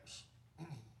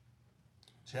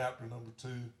chapter number 2.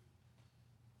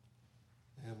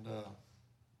 And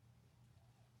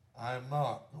I am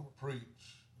not going to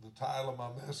preach. The title of my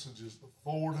message is The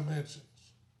 4 Dimensions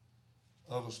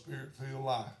of a Spirit-Filled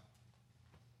Life,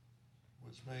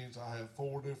 which means I have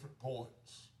 4 different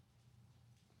points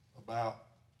about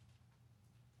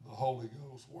the Holy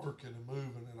Ghost working and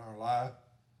moving in our life.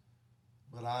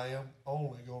 But I am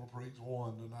only going to preach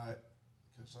one tonight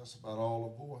because that's about all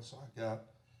the voice I got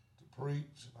to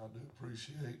preach. And I do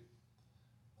appreciate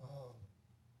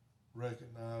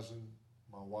recognizing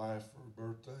my wife for her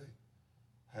birthday,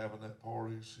 having that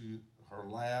party. Her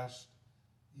last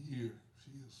year,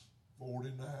 she is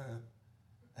 49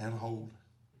 and holding.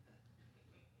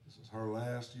 This is her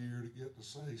last year to get to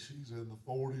say she's in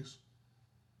the 40s.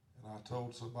 And I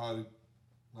told somebody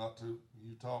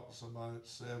you talk to somebody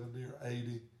that's 70 or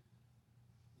 80,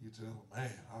 you tell them,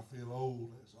 man, I feel old.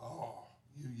 They say, oh,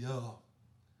 you young.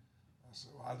 I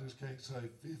said, well, I just can't say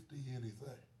 50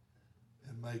 anything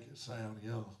and make it sound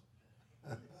young.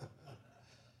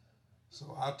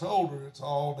 So I told her it's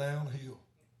all downhill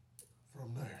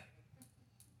from there.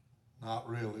 Not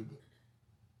really, but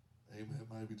amen,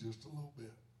 maybe just a little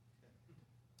bit.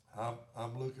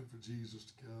 I'm looking for Jesus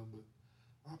to come,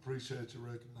 but I appreciate you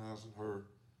recognizing her.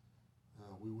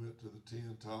 We went to the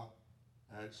Tin Top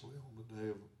actually on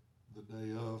the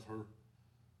day of her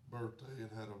birthday and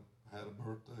had a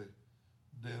birthday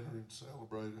dinner and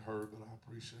celebrated her. But I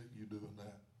appreciate you doing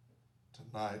that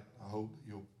tonight. I hope that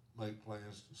you'll make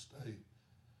plans to stay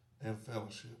and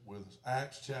fellowship with us.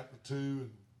 Acts chapter 2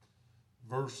 and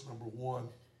verse number 1.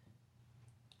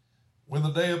 When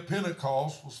the day of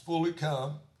Pentecost was fully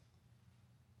come,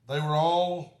 they were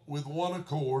all with one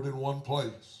accord in one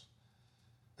place.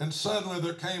 And suddenly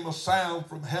there came a sound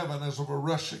from heaven as of a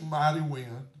rushing mighty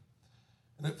wind,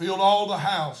 and it filled all the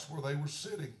house where they were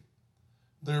sitting.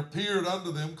 There appeared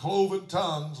unto them cloven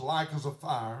tongues like as of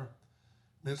fire,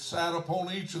 and it sat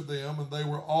upon each of them, and they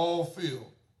were all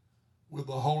filled with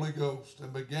the Holy Ghost,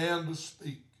 and began to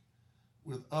speak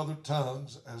with other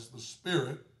tongues as the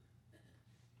Spirit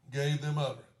gave them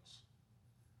utterance.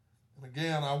 And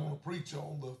again, I want to preach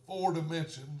on the 4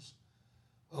 dimensions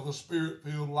of a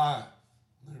Spirit-filled life.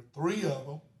 There are 3 of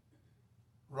them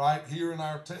right here in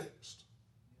our text.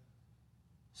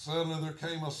 Suddenly there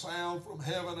came a sound from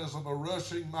heaven as of a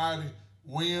rushing mighty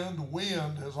wind.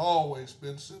 Wind has always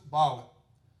been symbolic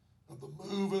of the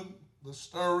moving, the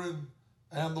stirring,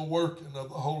 and the working of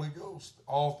the Holy Ghost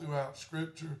all throughout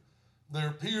Scripture. There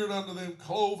appeared unto them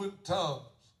cloven tongues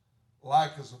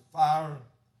like as of fire.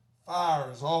 Fire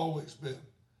has always been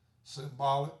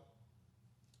symbolic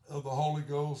of the Holy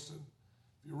Ghost. And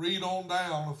if you read on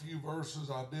down a few verses,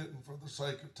 I didn't for the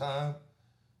sake of time.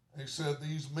 He said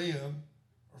these men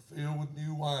are filled with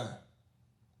new wine.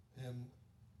 And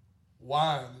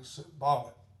wine is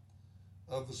symbolic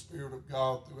of the Spirit of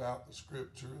God throughout the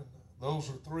Scripture. And those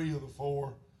are 3 of the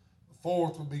 4. The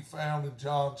 4th would be found in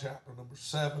John chapter number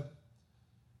 7.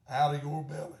 Out of your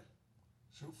belly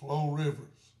shall flow rivers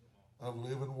of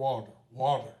living water.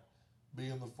 Water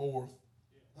being the 4th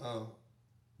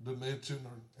dimension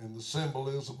and the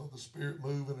symbolism of the Spirit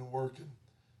moving and working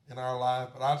in our life.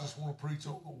 But I just want to preach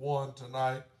on the 1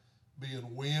 tonight,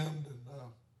 being wind.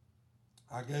 And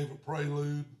I gave a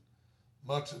prelude.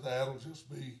 Much of that will just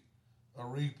be a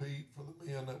repeat for the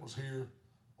men that was here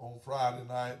on Friday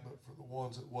night, but for the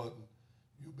ones that wasn't,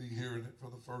 you'll be hearing it for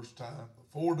the first time.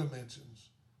 The 4 dimensions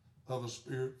of a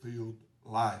Spirit-filled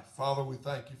life. Father, we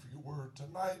thank you for your word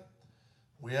tonight.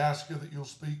 We ask you that you'll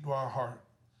speak to our heart.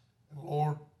 And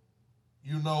Lord,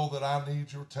 you know that I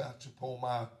need your touch upon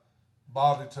my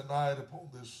body tonight, upon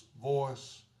this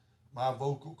voice, my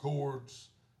vocal cords.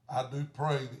 I do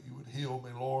pray that you would heal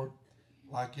me, Lord,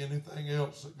 like anything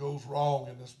else that goes wrong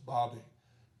in this body.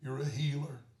 You're a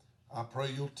healer. I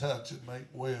pray you'll touch and make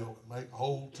well and make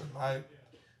whole tonight.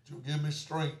 That you'll give me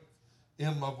strength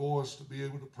in my voice to be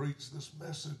able to preach this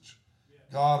message,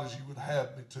 God, as you would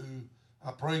have me to.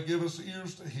 I pray give us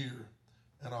ears to hear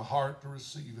and a heart to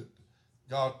receive it.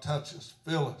 God, touch us,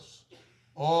 fill us,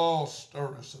 oh,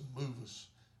 stir us and move us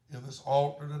in this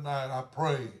altar tonight. I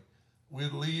pray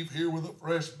we'd leave here with a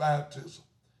fresh baptism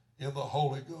in the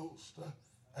Holy Ghost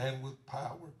and with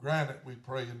power. Grant it, we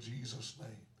pray in Jesus' name.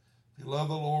 If you love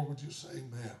the Lord, would you say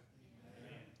amen?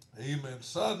 Amen. Amen.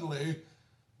 Suddenly,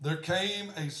 there came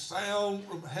a sound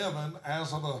from heaven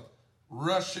as of a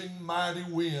rushing mighty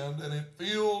wind, and it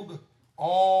filled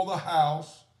all the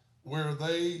house where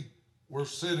they were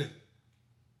sitting.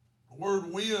 The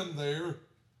word wind there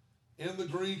in the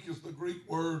Greek is the Greek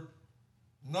word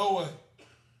Noe.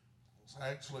 It's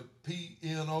actually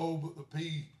P-N-O, but the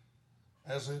P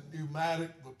as in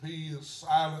pneumatic, the P is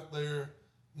silent there.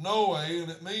 Noe, and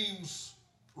it means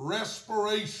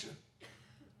respiration,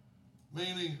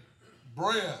 meaning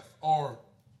breath or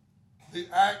the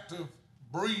act of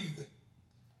breathing.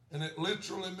 And it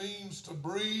literally means to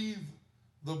breathe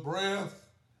the breath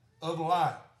of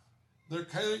life. There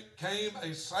came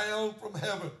a sound from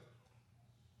heaven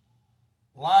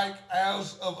like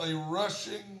as of a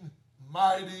rushing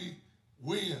mighty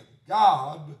wind.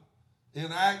 God,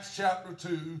 in Acts chapter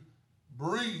 2,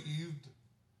 breathed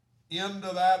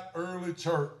into that early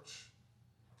church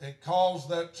and caused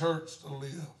that church to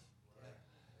live.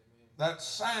 That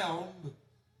sound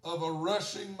of a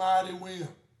rushing mighty wind.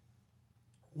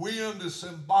 Wind is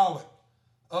symbolic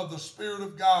of the Spirit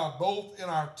of God, both in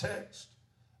our text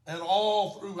and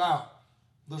all throughout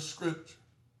the Scripture.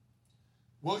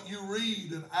 What you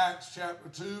read in Acts chapter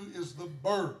 2 is the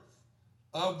birth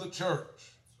of the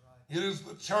church. It is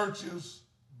the church's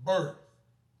birth.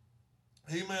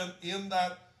 Amen. In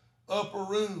that upper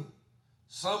room,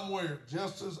 somewhere,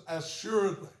 just as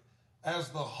assuredly as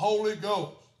the Holy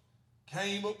Ghost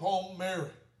came upon Mary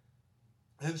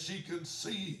and she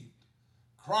conceived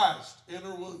Christ in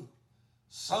her womb,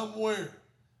 somewhere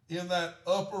in that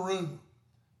upper room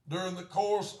during the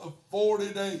course of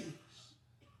 40 days,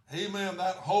 amen,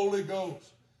 that Holy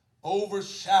Ghost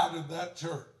overshadowed that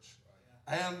church.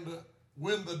 And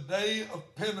when the day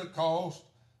of Pentecost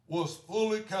was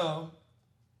fully come,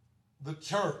 the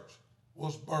church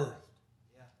was birthed.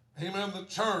 Amen. The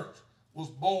church was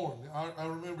born. I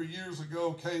remember years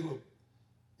ago, Caleb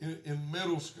in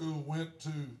middle school went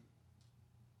to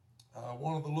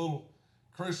one of the little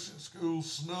Christian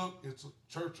schools, Snook. It's a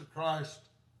Church of Christ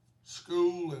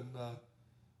school, and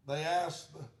they asked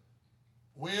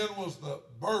when was the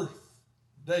birth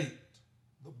date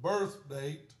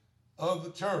of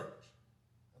the church.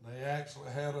 And they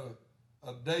actually had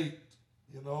a date,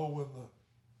 you know, when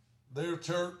their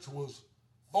church was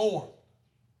formed.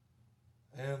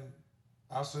 And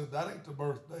I said, that ain't the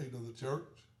birth date of the church.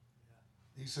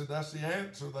 He said, that's the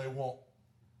answer they want.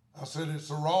 I said, it's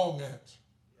the wrong answer.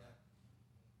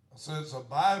 I said, it's a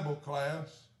Bible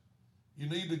class. You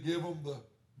need to give them the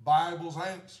Bible's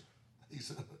answer. He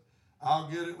said, I'll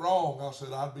get it wrong. I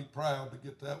said, I'd be proud to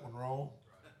get that one wrong.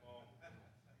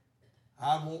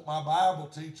 I'd want my Bible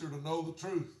teacher to know the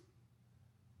truth.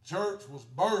 Church was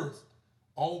birthed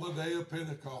on the day of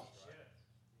Pentecost.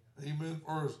 Amen.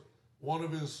 For one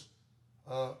of his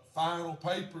final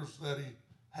papers that he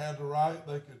had to write,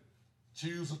 they could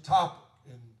choose a topic.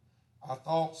 And I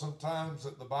thought sometimes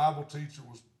that the Bible teacher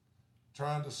was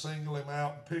trying to single him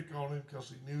out and pick on him because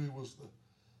he knew he was the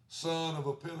son of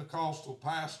a Pentecostal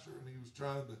pastor, and he was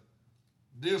trying to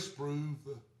disprove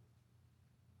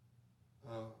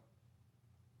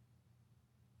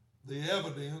the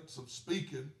evidence of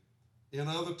speaking in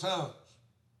other tongues.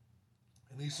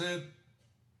 And he said,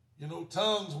 you know,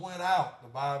 tongues went out, the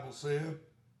Bible said,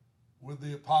 with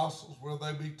the apostles. Will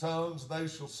they be tongues? They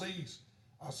shall cease.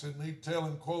 I said, need to tell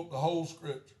him, quote the whole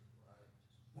Scripture.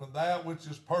 When that which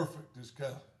is perfect is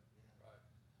come.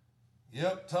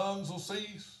 Yep, tongues will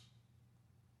cease.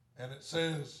 And it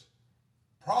says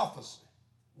prophecy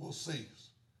will cease.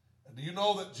 And do you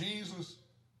know that Jesus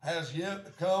has yet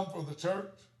to come for the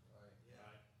church?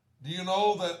 Do you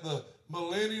know that the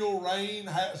millennial reign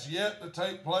has yet to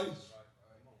take place?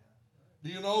 Do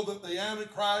you know that the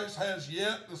Antichrist has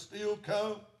yet to still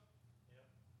come?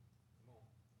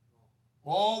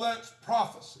 Well, all that's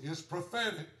prophecy. It's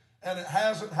prophetic, and it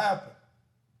hasn't happened.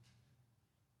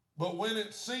 But when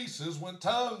it ceases, when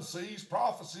tongues cease,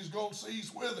 prophecy is going to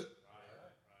cease with it.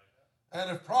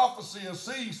 And if prophecy has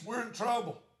ceased, we're in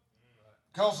trouble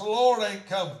because the Lord ain't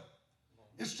coming.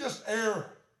 It's just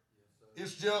error.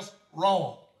 It's just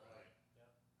wrong.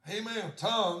 Amen.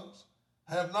 Tongues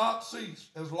have not ceased.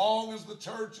 As long as the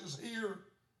church is here,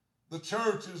 the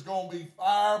church is going to be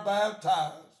fire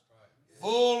baptized,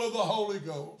 full of the Holy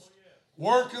Ghost,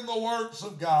 working the works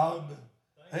of God,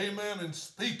 amen, and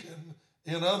speaking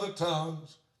in other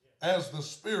tongues as the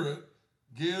Spirit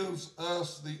gives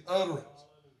us the utterance.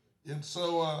 And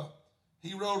so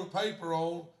he wrote a paper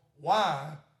on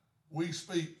why we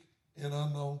speak in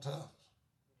unknown tongues.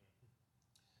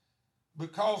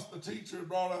 Because the teacher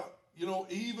brought up, you know,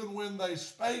 even when they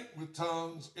spake with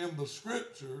tongues in the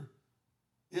Scripture,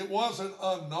 it wasn't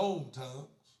unknown tongues.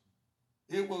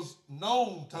 It was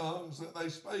known tongues that they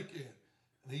spake in.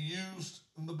 And he used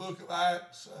in the book of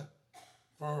Acts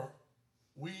for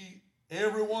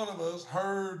every one of us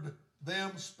heard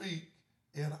them speak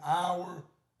in our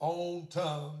own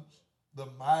tongues the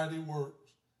mighty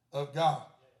works of God.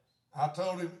 I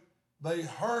told him they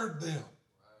heard them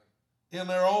in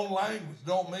their own language.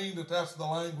 Don't mean that that's the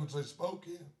language they spoke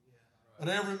in. but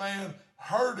every man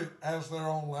heard it as their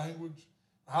own language.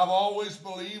 I've always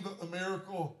believed that the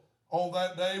miracle on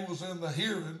that day was in the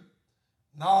hearing,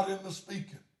 not in the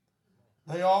speaking.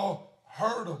 They all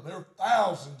heard them. There were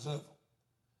thousands of them.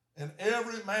 And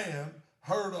every man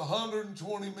heard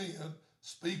 120 men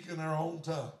speak in their own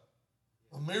tongue.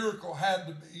 The miracle had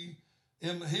to be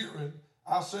in the hearing.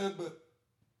 I said, but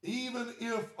even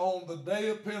if on the day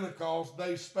of Pentecost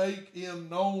they spake in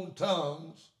known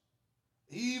tongues,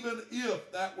 even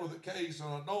if that were the case, and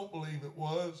I don't believe it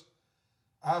was,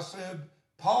 I said,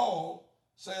 Paul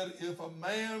said, if a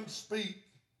man speak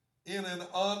in an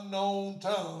unknown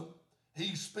tongue,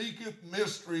 he speaketh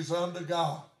mysteries unto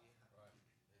God.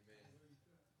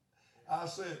 I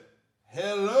said,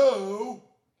 hello.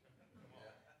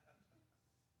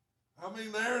 I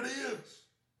mean, there it is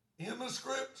in the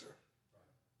scripture.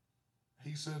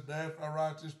 He said, Dad, if I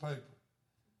write this paper,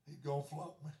 he's going to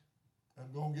flunk me.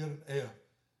 I'm going to get an F.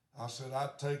 I said,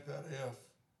 I'd take that F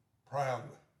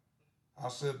proudly. I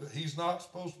said, but he's not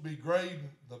supposed to be grading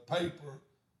the paper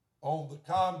on the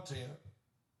content,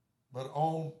 but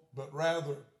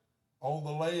rather on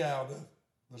the layout of it,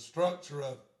 the structure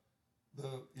of it,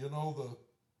 the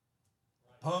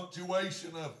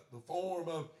punctuation of it, the form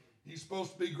of it. He's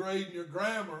supposed to be grading your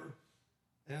grammar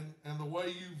and the way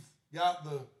you've got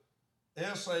the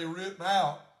essay written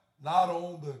out, not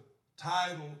on the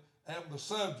title and the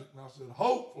subject. And I said,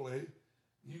 hopefully,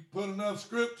 you put enough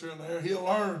scripture in there, he'll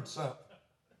learn something.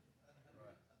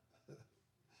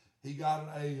 He got an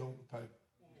A on the paper.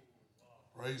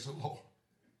 Praise the Lord.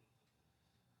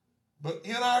 But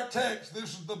in our text,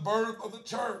 this is the birth of the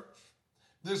church.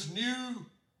 This new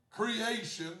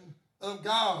creation of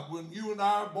God. When you and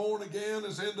I are born again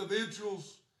as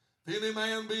individuals, if any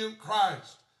man be in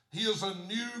Christ, he is a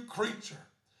new creature.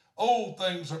 Old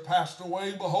things are passed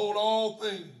away. Behold, all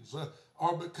things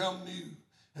are become new.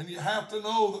 And you have to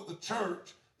know that the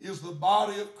church is the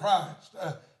body of Christ.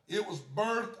 It was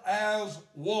birthed as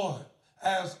one,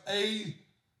 as a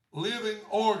living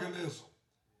organism.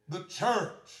 The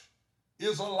church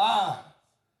is alive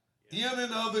in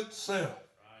and of itself.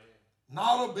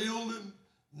 Not a building,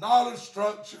 not a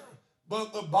structure,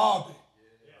 but the body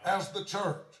as the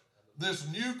church. This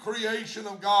new creation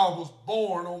of God was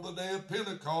born on the day of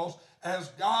Pentecost as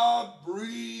God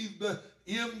breathed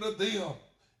into them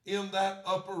in that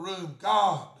upper room.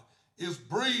 God is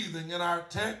breathing in our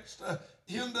text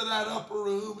into that upper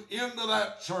room, into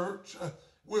that church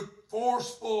with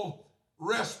forceful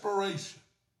respiration.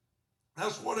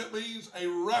 That's what it means, a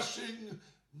rushing,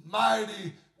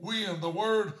 mighty wind. The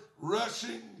word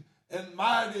rushing and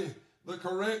mighty, the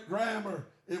correct grammar,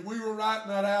 if we were writing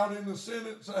that out in the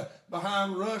sentence,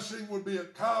 behind rushing would be a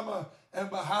comma, and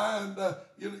behind,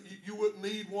 you wouldn't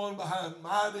need one behind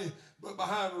mighty, but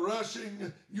behind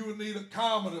rushing, you would need a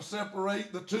comma to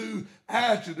separate the two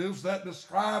adjectives that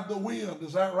describe the wind.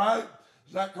 Is that right?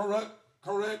 Is that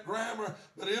correct grammar?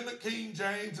 But in the King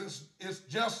James, it's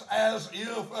just as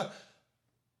if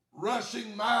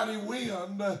rushing mighty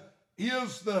wind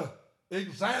is the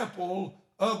example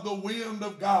of the wind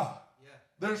of God. Yeah.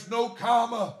 There's no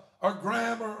comma or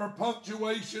grammar or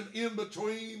punctuation in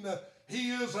between. He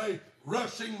is a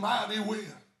rushing mighty wind.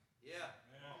 Yeah.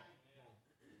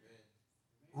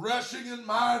 Rushing and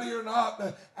mighty are not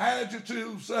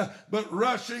adjectives, but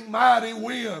rushing mighty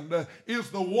wind is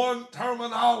the one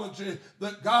terminology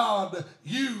that God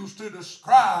used to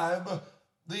describe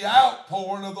the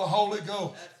outpouring of the Holy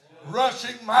Ghost.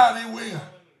 Rushing mighty wind.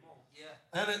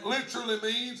 And it literally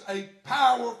means a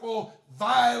powerful,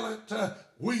 violent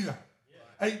wind.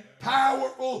 A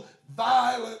powerful,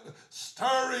 violent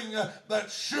stirring that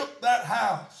shook that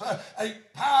house. A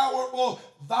powerful,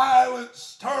 violent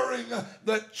stirring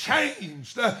that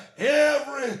changed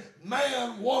every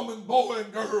man, woman, boy,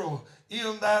 and girl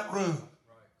in that room.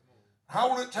 I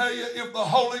want to tell you, if the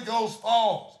Holy Ghost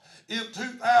falls in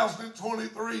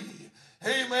 2023,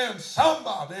 amen,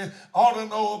 somebody ought to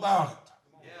know about it.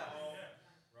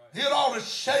 It ought to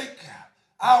shake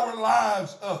our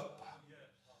lives up.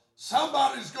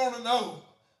 Somebody's going to know,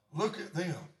 look at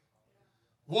them.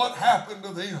 What happened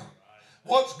to them?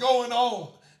 What's going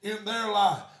on in their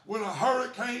life? When a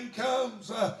hurricane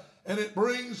comes and it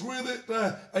brings with it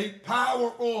a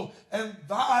powerful and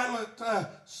violent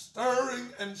stirring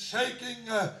and shaking,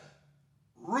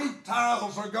 roof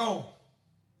tiles are gone.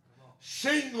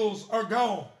 Shingles are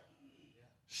gone.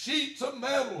 Sheets of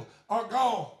metal are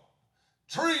gone.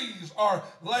 Trees are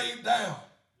laid down.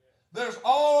 There's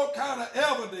all kind of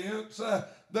evidence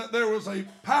that there was a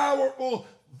powerful,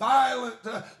 violent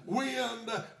wind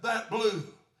that blew.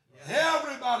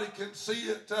 Everybody can see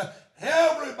it.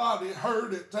 Everybody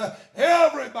heard it.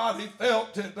 Everybody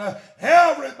felt it.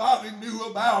 Everybody knew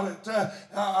about it.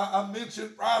 I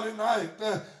mentioned Friday night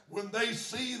when they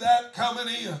see that coming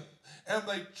in, and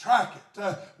they track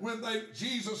it.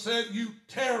 Jesus said, you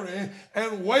tarry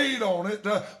and wait on it.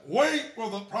 Wait for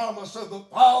the promise of the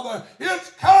Father.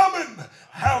 It's coming.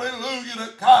 Hallelujah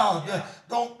to God.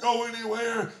 Don't go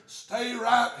anywhere. Stay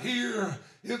right here.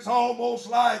 It's almost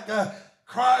like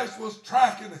Christ was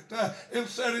tracking it and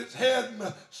said it's heading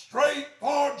straight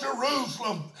for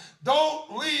Jerusalem.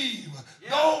 Don't leave.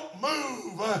 Don't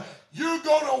move. You're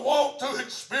going to want to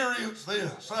experience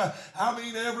this.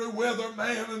 Every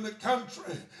weatherman in the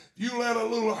country, you let a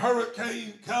little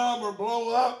hurricane come or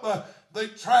blow up, they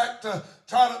track to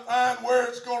try to find where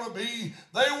it's going to be.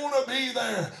 They want to be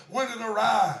there when it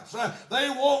arrives. They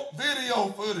want video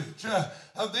footage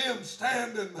of them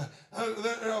standing,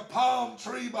 a palm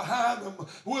tree behind them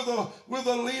with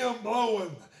a limb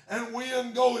blowing, and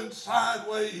wind going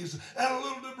sideways, and a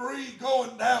little debris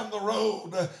going down the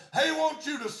road. They want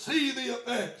you to see the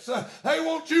effects. They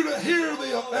want you to hear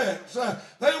the effects.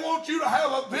 They want you to have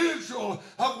a visual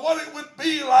of what it would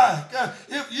be like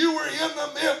if you were in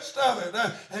the midst of it.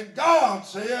 And God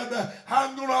said,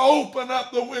 I'm going to open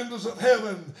up the windows of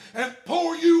heaven and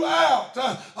pour you out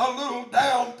a little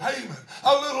down payment,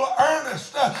 a little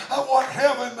earnest of what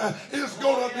heaven is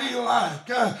going to be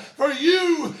like. For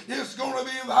you, it's going to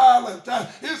be violent.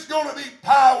 It's going to be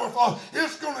powerful.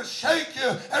 It's going to shake you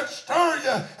and stir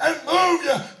you and move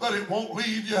you, but it won't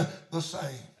leave you the same.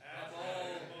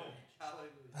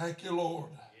 Thank you,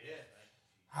 Lord.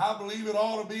 I believe it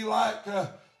ought to be like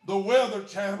the Weather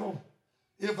Channel.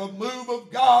 If a move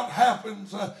of God happens,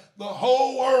 the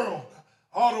whole world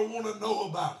ought to want to know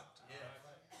about it.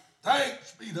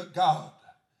 Thanks be to God.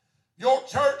 Your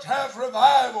church has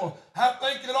revival. I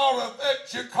think it ought to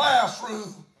affect your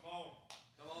classroom.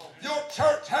 Your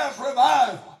church has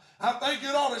revival. I think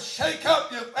it ought to shake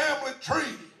up your family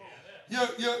tree.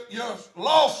 Your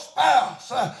lost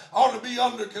spouse ought to be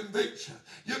under conviction.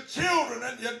 Your children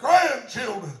and your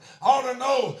grandchildren ought to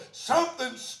know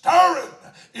something's stirring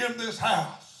in this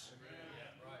house.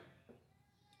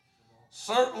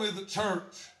 Certainly the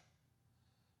church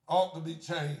ought to be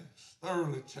changed,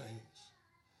 thoroughly changed.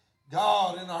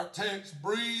 God in our text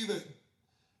breathing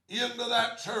into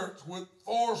that church with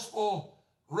forceful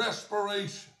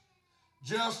respiration,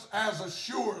 just as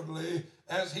assuredly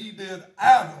as he did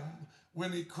Adam when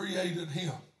he created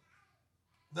him.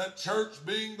 That church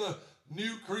being the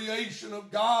new creation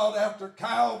of God after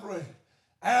Calvary,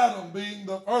 Adam being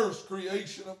the first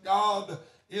creation of God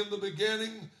in the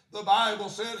beginning. The Bible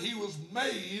said he was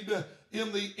made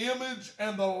in the image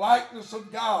and the likeness of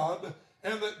God,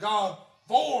 and that God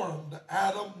formed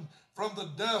Adam from the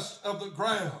dust of the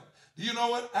ground. Do you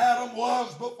know what Adam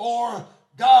was before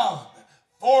God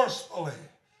forcefully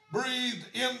breathed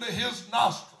into his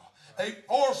nostril? A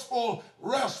forceful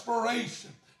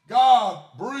respiration. God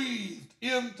breathed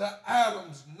into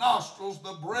Adam's nostrils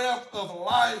the breath of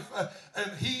life,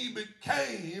 and he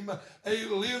became a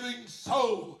living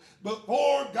soul.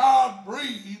 Before God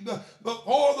breathed,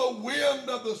 before the wind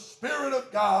of the Spirit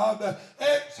of God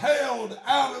exhaled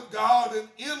out of God and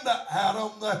into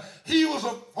Adam, he was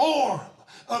a form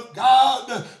of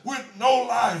God with no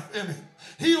life in him.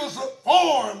 He was a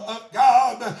form of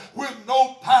God with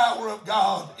no power of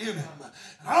God in him.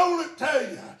 And I want to tell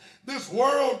you, this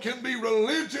world can be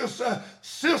religious,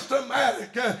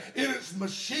 systematic in its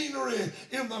machinery,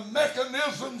 in the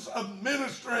mechanisms of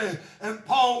ministry. And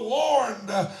Paul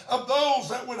warned of those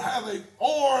that would have a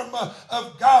form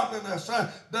of godliness,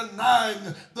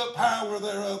 denying the power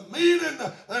thereof. Meaning,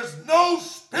 there's no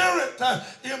spirit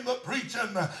in the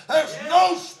preaching. There's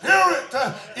no spirit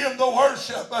in the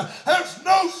worship. There's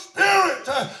no spirit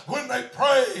when they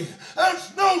pray.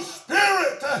 There's no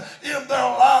spirit in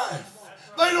their life.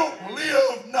 They don't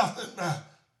live nothing.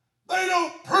 They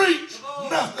don't preach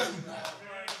nothing.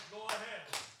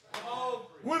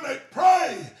 When they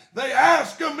pray, they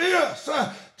ask amiss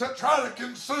to try to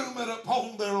consume it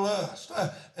upon their lust,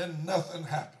 and nothing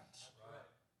happens.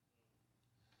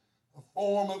 A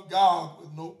form of God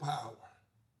with no power.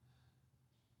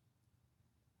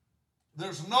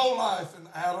 There's no life in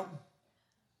Adam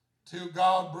till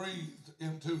God breathed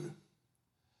into him.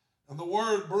 And the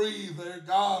word breathe there,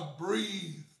 God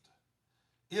breathed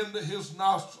into his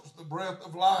nostrils the breath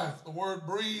of life. The word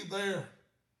breathe there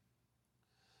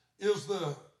is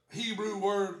the Hebrew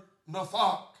word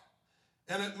nathak,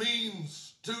 and it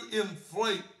means to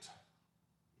inflate,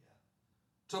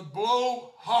 to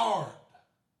blow hard,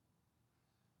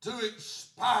 to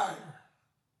expire,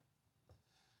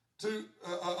 to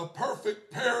a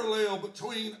perfect parallel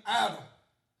between Adam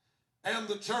and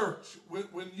the church,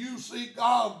 when you see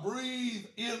God breathe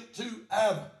into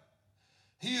Adam,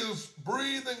 he is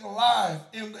breathing life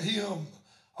into him,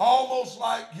 almost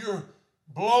like you're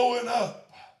blowing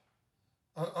up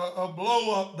a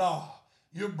blow-up doll.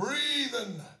 You're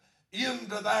breathing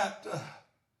into that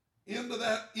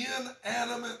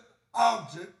inanimate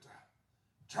object,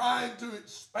 trying to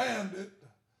expand it,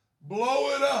 blow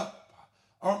it up,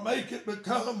 or make it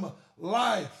become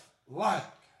life-like.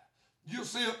 You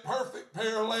see a perfect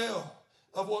parallel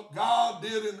of what God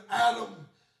did in Adam.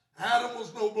 Adam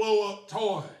was no blow-up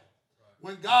toy.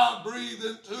 When God breathed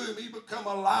into him, he became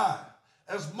alive,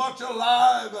 as much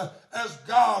alive as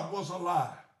God was alive.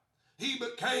 He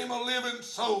became a living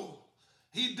soul.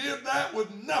 He did that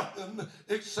with nothing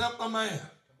except a man.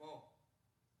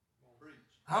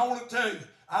 I want to tell you,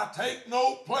 I take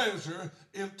no pleasure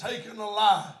in taking a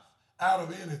life out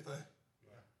of anything.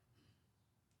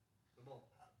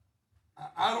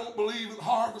 I don't believe in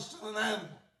harvesting an animal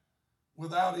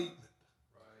without eating it.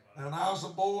 And when I was a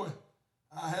boy,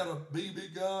 I had a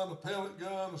BB gun, a pellet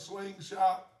gun, a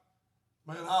slingshot.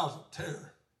 Man, I was a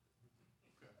terror.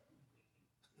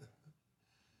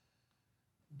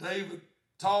 David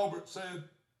Talbert said,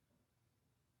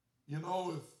 you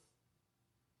know, if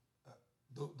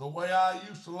the way I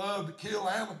used to love to kill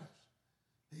animals,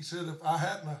 he said if I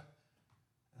hadn't,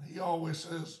 and he always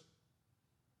says,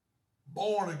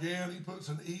 born again, he puts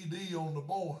an ED on the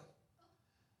born.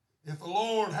 If the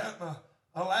Lord hadn't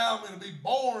allowed me to be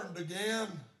born again,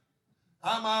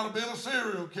 I might have been a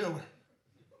serial killer.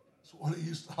 That's what he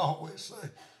used to always say.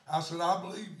 I said, I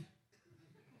believe you.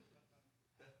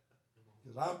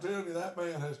 Because I'm telling you, that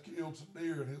man has killed some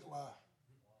deer in his life.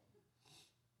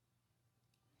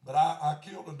 But I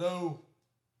killed a doe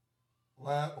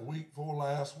a week before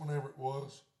last, whenever it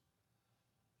was.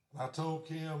 And I told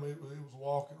Kim it was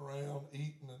walking around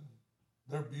eating, and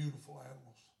they're beautiful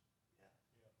animals.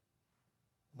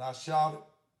 And I shot it,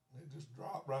 and it just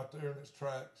dropped right there in its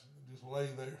tracks, and it just lay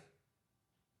there.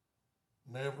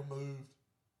 Never moved.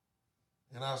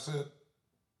 And I said,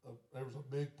 there was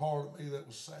a big part of me that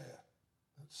was sad.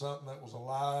 That something that was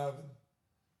alive and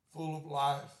full of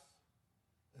life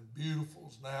and beautiful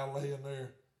is now laying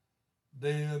there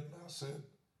dead. And I said,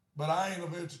 but I ain't a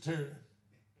vegetarian,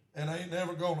 and I ain't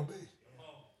never gonna be.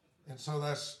 And so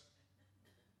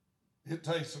it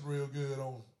tasted real good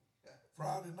on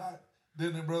Friday night.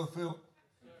 Didn't it, Brother Philip?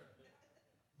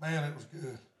 Man, it was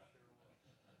good.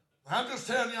 I'm just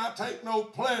telling you, I take no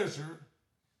pleasure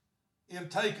in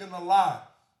taking the life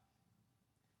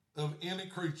of any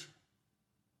creature.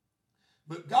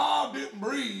 But God didn't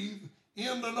breathe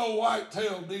into no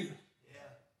white-tailed deer.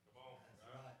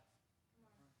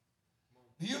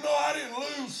 Do you know I didn't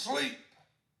lose sleep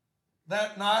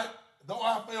that night, though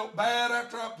I felt bad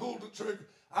after I pulled the trigger?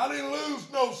 I didn't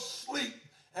lose no sleep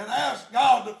and ask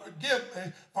God to forgive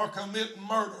me for committing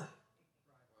murder.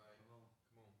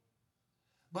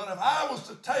 But if I was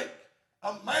to take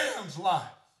a man's life,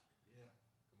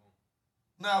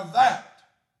 now that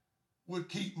would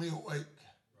keep me awake.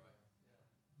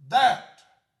 That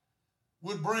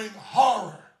would bring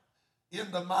horror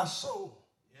into my soul.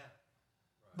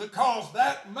 Because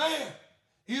that man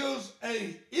is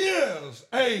a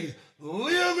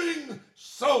living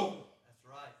soul. That's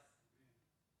right.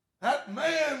 That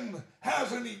man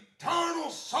has an eternal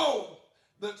soul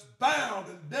that's bound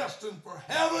and destined for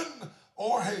heaven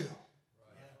or hell.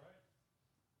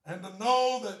 And to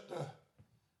know that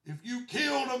if you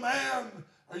killed a man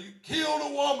or you killed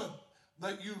a woman,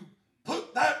 that you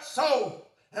put that soul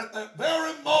at that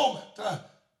very moment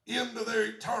into their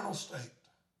eternal state.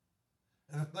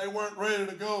 And if they weren't ready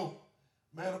to go,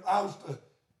 man, if I was to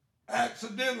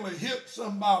accidentally hit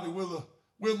somebody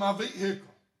with my vehicle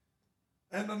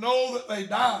and to know that they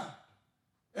died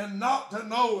and not to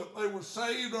know if they were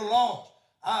saved or lost,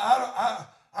 I'd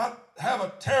have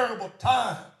a terrible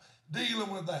time dealing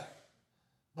with that.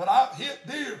 But I hit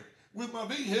deer with my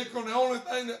vehicle, and the only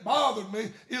thing that bothered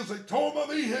me is they tore my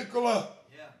vehicle up.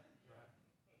 Yeah.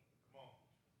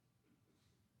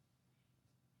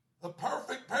 The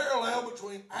perfect parallel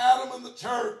between Adam and the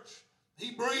church.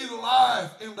 He breathed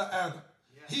life into Adam.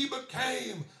 Yeah. He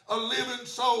became a living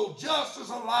soul, just as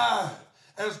alive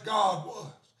as God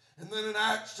was. And then in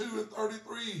Acts 2 and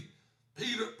 33,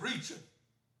 Peter preaching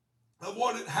of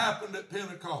what had happened at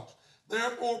Pentecost.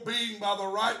 Therefore, being by the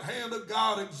right hand of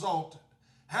God exalted,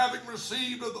 having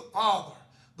received of the Father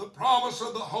the promise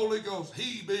of the Holy Ghost,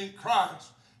 he, being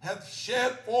Christ, hath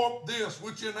shed forth this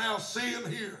which you now see and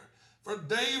hear. For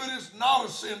David is not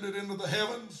ascended into the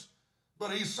heavens,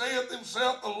 but he saith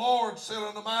himself, the Lord said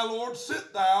unto my Lord,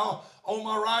 sit thou on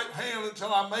my right hand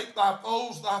until I make thy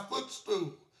foes thy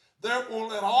footstool. Therefore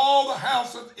let all the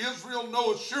house of Israel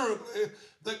know assuredly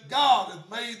that God hath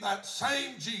made that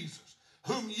same Jesus,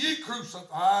 whom ye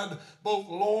crucified, both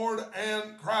Lord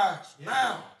and Christ. Yeah.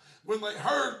 Now, when they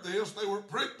heard this, they were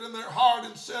pricked in their heart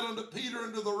and said unto Peter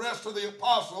and to the rest of the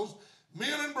apostles,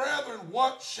 Men and brethren,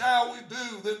 what shall we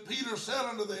do? Then Peter said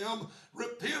unto them,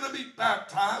 Repent and be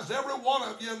baptized, every one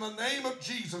of you, in the name of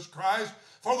Jesus Christ,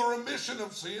 for the remission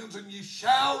of sins, and ye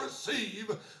shall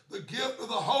receive the gift of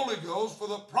the Holy Ghost, for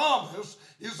the promise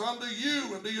is unto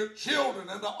you and to your children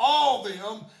and to all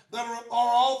them that are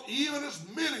afar off, even as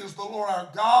many as the Lord our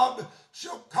God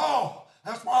shall call.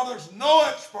 That's why there's no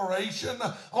expiration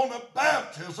on the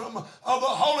baptism of the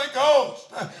Holy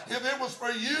Ghost. If it was for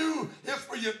you, it's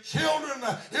for your children,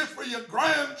 it's for your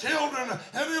grandchildren,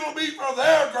 and it'll be for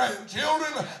their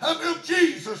grandchildren until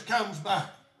Jesus comes back.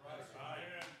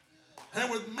 And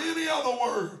with many other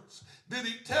words did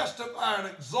he testify and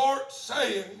exhort,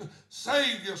 saying,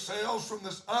 Save yourselves from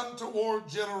this untoward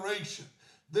generation.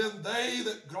 Then they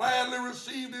that gladly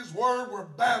received his word were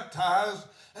baptized,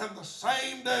 and the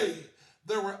same day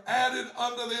there were added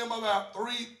unto them about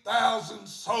 3,000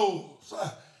 souls.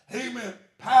 Amen.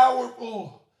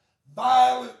 Powerful,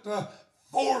 violent,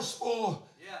 forceful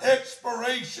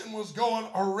expiration was going,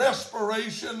 or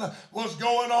respiration was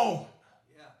going on.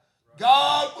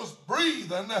 God was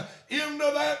breathing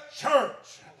into that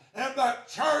church, and that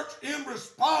church in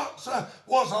response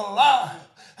was alive.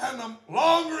 And the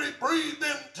longer he breathed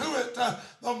into it,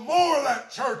 the more that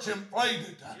church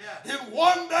inflated. In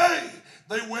one day,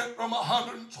 they went from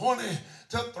 120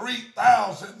 to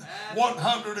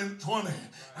 3,120.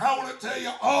 I want to tell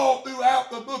you, all throughout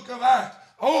the book of Acts,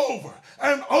 over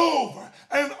and over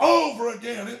and over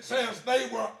again, it says they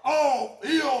were all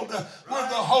filled with the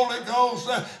Holy Ghost,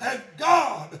 and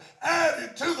God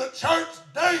added to the church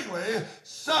daily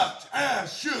such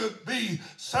as should be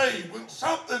saved. When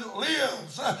something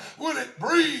lives, when it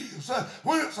breathes,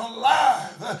 when it's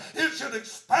alive, it should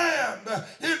expand,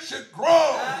 it should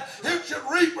grow, it should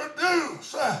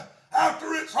reproduce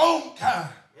after its own kind.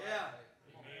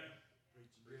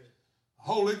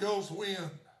 Holy Ghost wind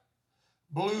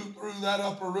blew through that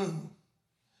upper room,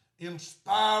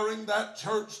 inspiring that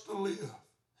church to live,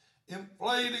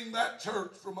 inflating that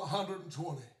church from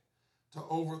 120 to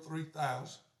over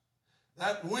 3,000.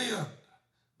 That wind,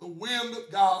 the wind of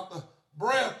God, the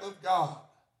breath of God,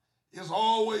 is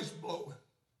always blowing,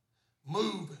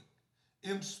 moving,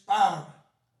 inspiring.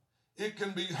 It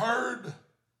can be heard,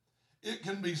 it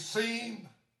can be seen,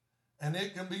 and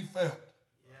it can be felt.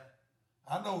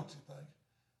 I know what you think.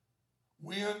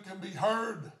 Wind can be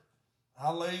heard.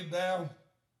 I laid down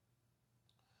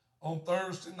on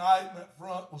Thursday night, and that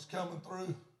front was coming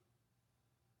through.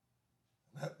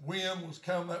 That wind was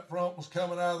coming, that front was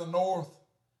coming out of the north.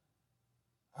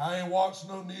 I ain't watched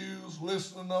no news,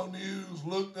 listened to no news,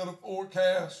 looked at a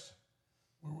forecast.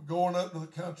 We were going up to the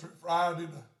country Friday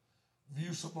to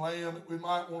view some land that we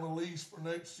might want to lease for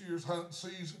next year's hunting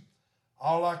season.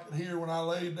 All I could hear when I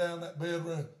laid down that bed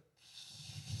was,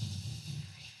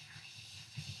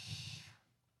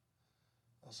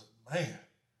 I said, man,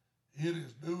 it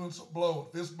is doing some blowing.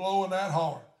 If it's blowing that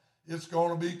hard, it's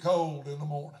going to be cold in the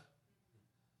morning.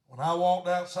 When I walked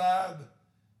outside,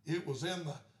 it was in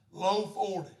the low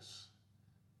 40s.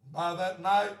 By that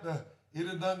night, it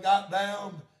had done got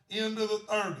down into the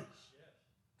 30s.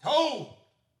 Cold,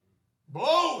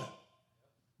 blowing.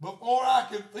 Before I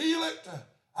could feel it,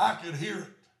 I could hear it.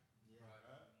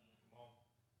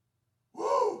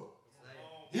 Woo!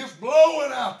 It's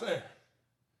blowing out there.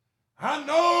 I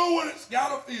know what it's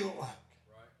got to feel like.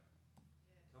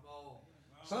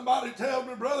 Somebody tell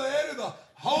me, Brother Eddie, the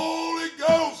Holy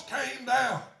Ghost came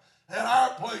down at our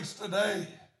place today.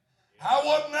 I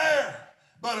wasn't there,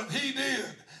 but if he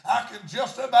did, I can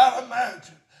just about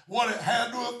imagine what it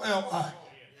had to have felt like.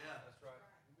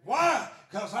 Why?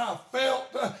 Because I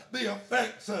felt the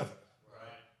effects of it.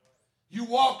 You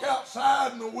walk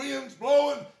outside and the wind's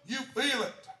blowing, you feel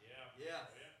it.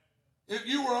 If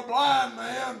you were a blind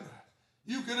man,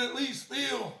 you could at least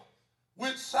feel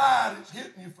which side it's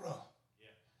hitting you from.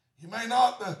 You may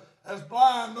not, as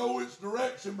blind, know its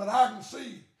direction, but I can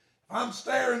see. If I'm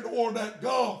staring toward that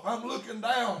Gulf, I'm looking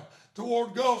down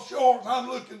toward Gulf Shores, I'm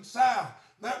looking south.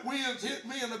 That wind's hitting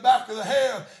me in the back of the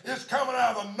head. It's coming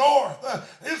out of the north.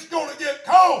 It's going to get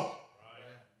cold.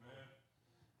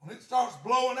 When it starts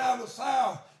blowing out of the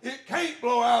south, it can't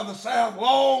blow out of the south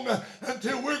long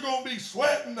until we're going to be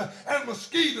sweating and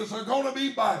mosquitoes are going to be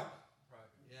biting.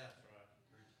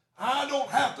 I don't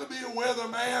have to be a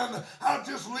weatherman. I've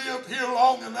just lived here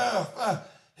long enough.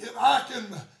 If I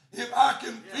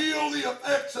can feel the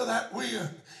effects of that wind,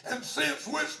 and sense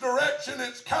which direction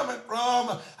it's coming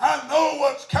from, I know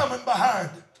what's coming behind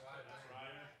it.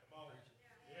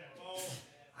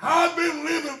 I've been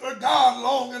living for God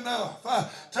long enough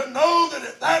to know that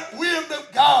if that wind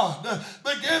of God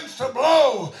begins to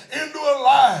blow into a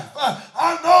life,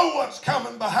 I know what's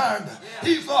coming behind it.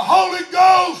 He's the Holy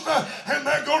Ghost, and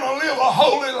they're going to live a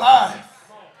holy life.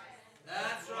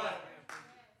 That's right.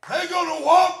 They're going to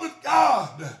walk with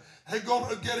God. They're going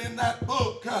to get in that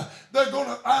book. They're going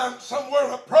to find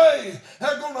somewhere to pray.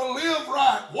 They're going to live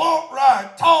right, walk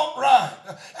right, talk right,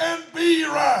 and be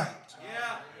right.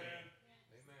 Yeah.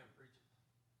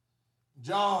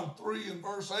 John 3 and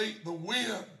verse 8, the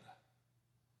wind.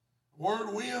 The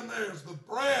word wind there is the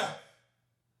breath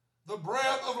of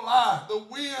life. The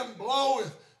wind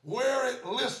bloweth where it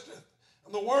listeth.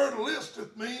 And the word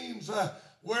listeth means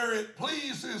where it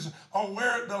pleases or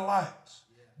where it delights.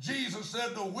 Yeah. Jesus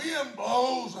said the wind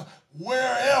blows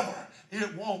wherever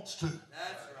it wants to.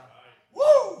 That's right.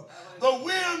 Woo! The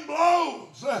wind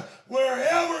blows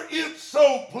wherever it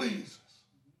so pleases.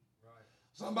 Right.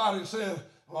 Somebody said,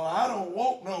 well, I don't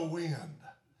want no wind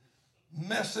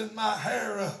messing my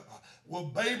hair up. Well,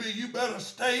 baby, you better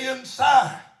stay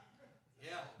inside.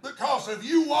 Yeah. Because if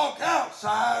you walk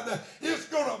outside, it's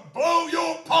going to blow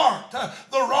your part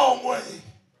the wrong way.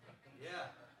 Yeah.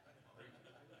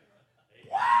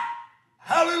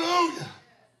 Hallelujah.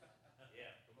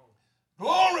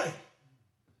 Glory.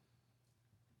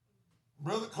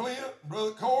 Brother Clint,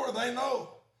 Brother Corey, they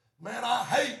know. Man, I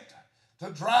hate to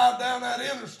drive down that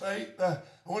interstate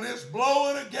when it's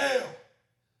blowing a gale,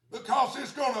 because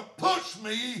it's going to push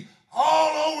me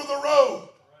all over the road.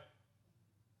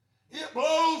 It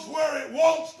blows where it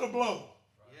wants to blow.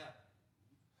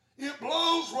 It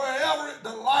blows wherever it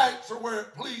delights or where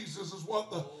it pleases, is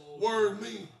what the word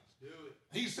means.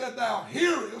 He said, thou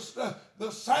hearest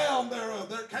the sound thereof.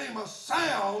 There came a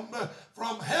sound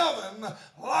from heaven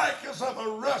like as of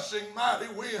a rushing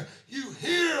mighty wind. You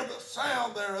hear the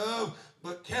sound thereof,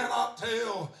 but cannot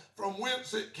tell from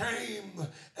whence it came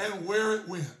and where it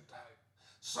went.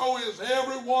 So is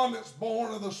everyone that's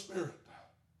born of the Spirit.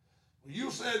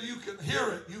 You said you can hear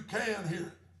it. You can hear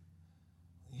it.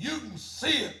 You can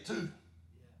see it too.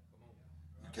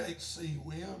 You can't see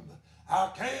wind.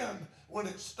 I can when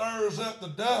it stirs up the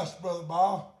dust, Brother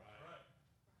Bob.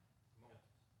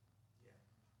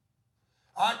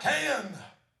 I can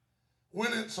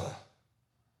when it's a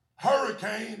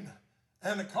hurricane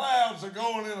and the clouds are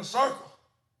going in a circle.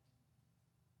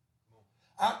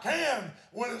 I can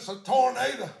when it's a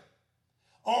tornado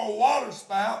or a water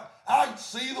spout. I can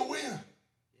see the wind.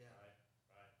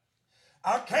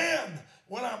 I can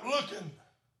when I'm looking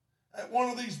at one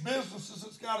of these businesses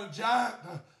that's got a giant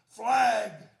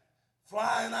flag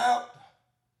flying out.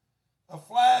 A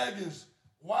flag as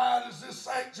wide as this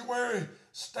sanctuary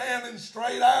standing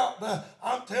straight out.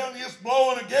 I'm telling you, it's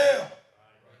blowing a gale.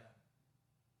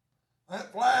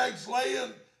 That flag's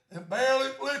laying and barely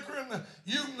flickering.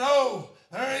 You know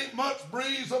there ain't much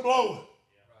breeze a blowing.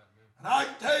 And I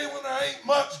can tell you when there ain't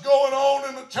much going on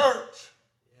in the church,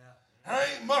 there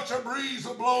ain't much a breeze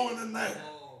a blowing in there.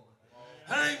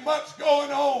 There ain't much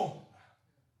going on.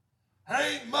 There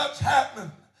ain't much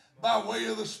happening by way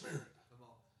of the Spirit.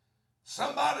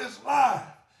 Somebody's life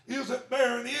isn't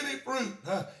bearing any fruit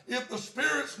if the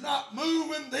Spirit's not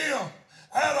moving them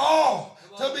at all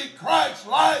to be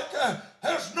Christ-like.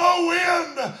 There's no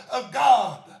wind of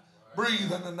God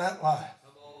breathing in that life.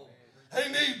 They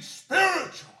need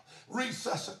spiritual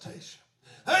resuscitation.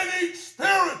 They need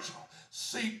spiritual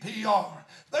CPR.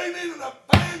 They need an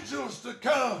evangelist to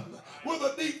come with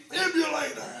a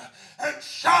defibrillator and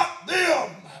shock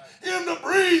them into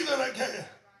breathing again.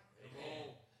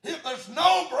 If there's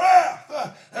no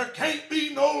breath, there can't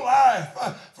be no life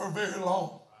for very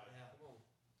long.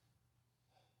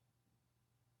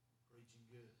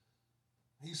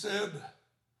 He said,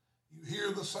 you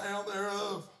hear the sound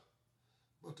thereof,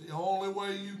 but the only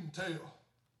way you can tell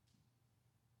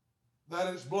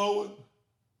that it's blowing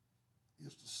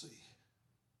is to see.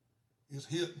 It's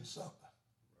hitting something.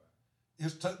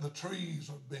 It's the trees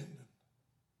are bending.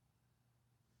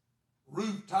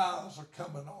 Roof tiles are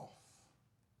coming off.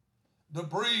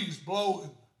 Debris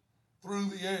blowing through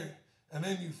the air, and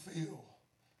then you feel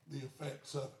the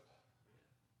effects of it.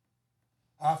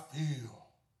 I feel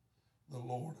the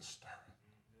Lord is stirring.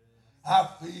 I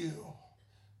feel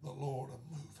the Lord is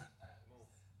moving.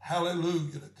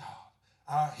 Hallelujah to God.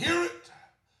 I hear it,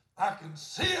 I can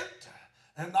see it,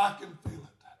 and I can feel it.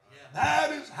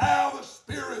 That is how the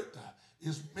Spirit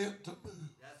is meant to move.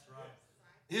 That's right.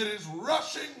 It is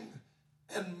rushing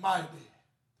and mighty.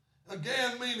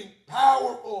 Again, meaning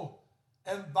powerful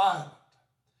and violent.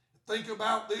 think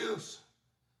about this.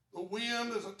 The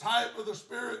wind is a type of the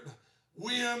Spirit.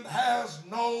 Wind has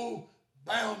no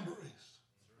boundaries.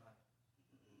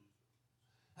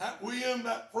 That wind,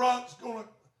 that front's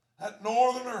that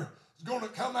northerner is going to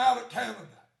come out of Canada.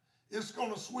 It's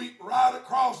going to sweep right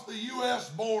across the U.S.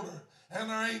 border, and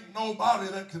there ain't nobody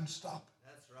that can stop it.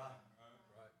 That's right.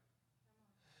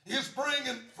 It's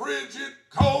bringing frigid,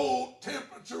 cold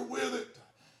temperature with it.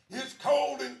 It's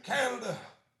cold in Canada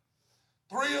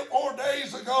 3 or 4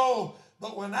 days ago,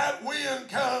 but when that wind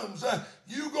comes,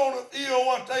 you're going to feel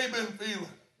what they've been feeling.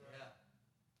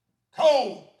 Yeah.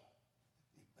 Cold.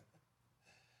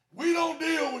 We don't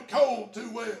deal with cold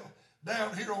too well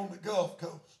down here on the Gulf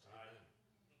Coast.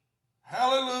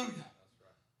 Hallelujah.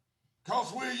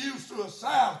 Because we're used to a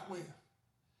south wind.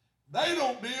 They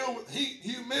don't deal with heat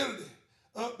and humidity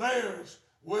up there as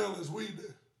well as we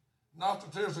do. Not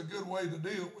that there's a good way to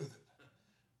deal with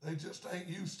it. They just ain't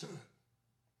used to it.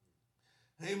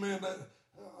 Amen. The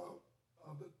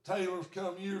Taylors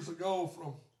come years ago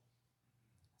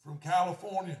from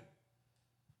California.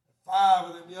 5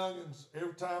 of them youngins,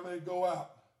 every time they go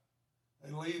out,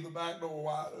 they leave the back door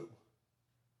wide open.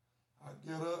 I'd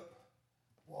get up,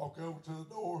 walk over to the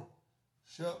door,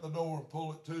 shut the door and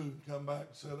pull it to, and come back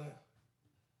and sit down.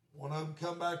 One of them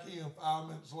come back in 5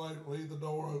 minutes later, leave the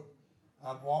door open.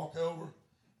 I'd walk over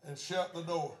and shut the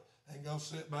door and go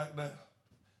sit back down.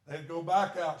 They'd go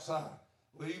back outside,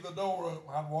 leave the door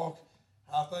open. I'd walk.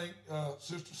 I think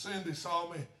Sister Cindy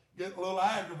saw me getting a little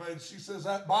aggravated. She says,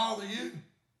 "That bother you?"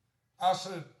 I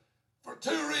said, "For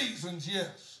 2 reasons,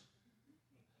 yes."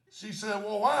 She said,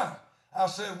 "Well, why?" I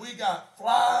said, "We got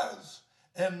flies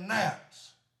and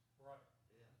gnats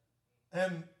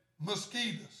and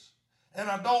mosquitoes, and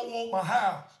I don't want my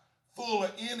house full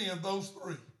of any of those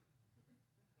 3.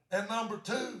 And number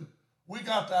 2, we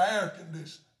got the air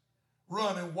conditioning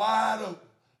running wide open,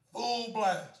 full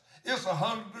blast. It's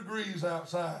 100 degrees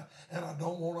outside, and I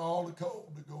don't want all the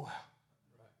cold to go out."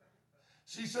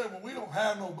 She said, "Well, we don't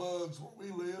have no bugs where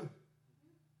we live,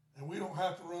 and we don't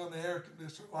have to run the air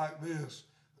conditioner like this.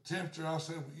 The temperature," I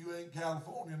said, "Well, you ain't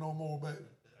California no more, baby."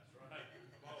 That's right.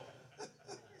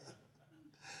 Come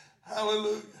on.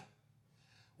 Hallelujah.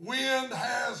 Wind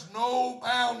has no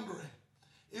boundary.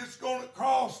 It's going to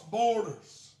cross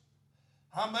borders.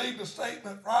 I made the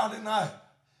statement Friday night.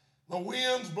 The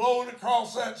wind's blowing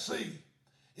across that sea.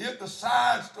 It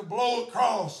decides to blow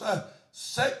across a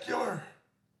secular,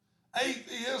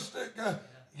 atheistic,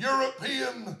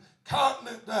 European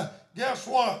continent. Guess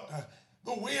what?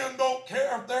 The wind don't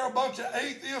care if they're a bunch of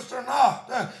atheists or not.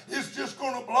 It's just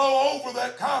going to blow over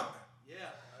that continent.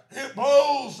 Yeah. It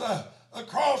blows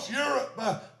across Europe,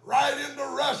 right into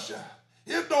Russia.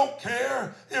 It don't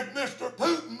care if Mr.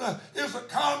 Putin is a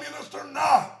communist or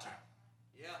not.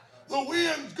 Yeah. The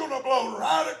wind's going to blow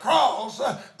right across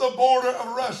the border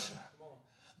of Russia.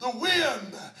 The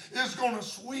wind is going to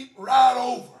sweep right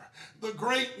over the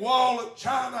Great Wall of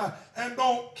China and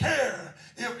don't care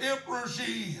if Emperor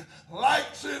Xi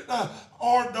likes it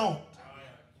or don't.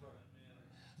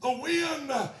 The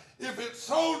wind, if it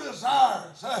so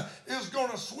desires, is going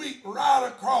to sweep right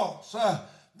across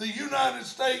the United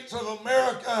States of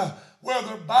America,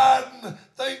 whether Biden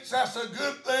thinks that's a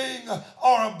good thing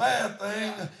or a bad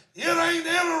thing. It ain't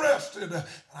interested.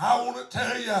 I want to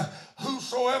tell you,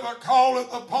 whosoever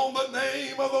calleth upon the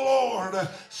name of the Lord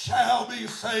shall be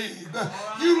saved.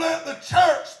 You let the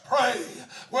church pray,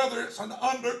 whether it's an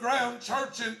underground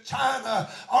church in China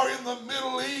or in the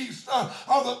Middle East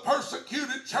or the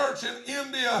persecuted church in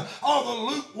India or the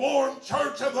lukewarm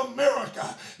church of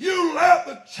America. You let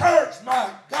the church, my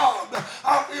God,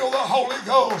 I feel the Holy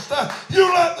Ghost.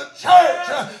 You let the church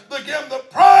begin to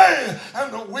pray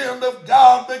and the wind of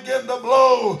God begin to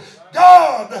blow.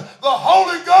 God, the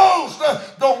Holy Ghost,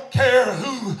 don't care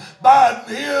who Biden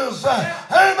is.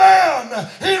 Amen.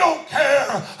 He don't care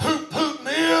who Putin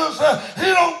is.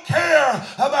 He don't care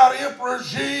about Emperor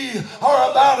Xi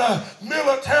or about a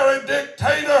military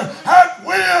dictator. That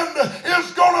wind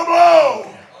is going to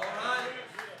blow.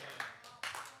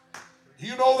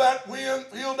 You know that wind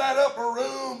filled that upper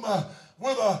room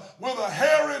with a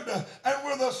Herod and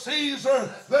with a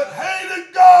Caesar that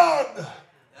hated God.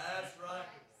 That's right.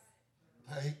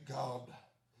 Thank God.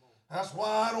 That's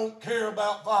why I don't care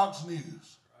about Fox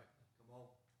News.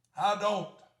 I don't.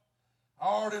 I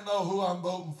already know who I'm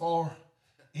voting for.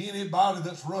 Anybody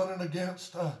that's running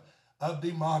against a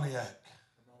demoniac.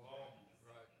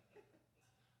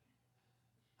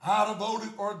 I'd have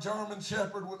voted for a German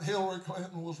Shepherd when Hillary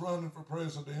Clinton was running for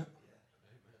president.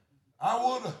 I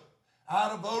would have.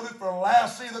 I'd have voted for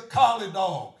Lassie the collie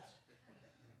dog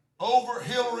over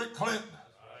Hillary Clinton.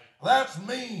 That's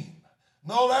mean.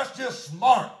 No, that's just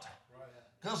smart.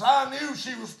 Because I knew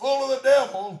she was full of the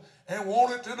devil and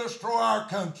wanted to destroy our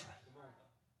country.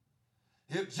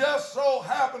 It just so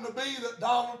happened to be that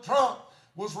Donald Trump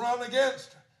was running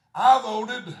against her. I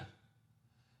voted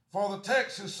for the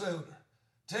Texas Senator,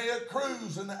 Ted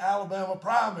Cruz, in the Alabama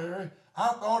primary. I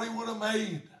thought he would have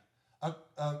made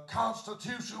a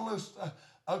constitutionalist,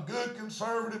 a good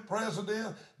conservative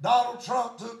president. Donald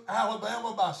Trump took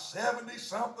Alabama by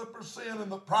 70-something% in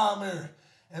the primary.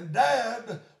 And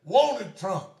Dad wanted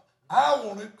Trump. I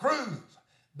wanted Cruz.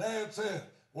 Dad said,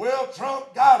 well,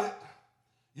 Trump got it.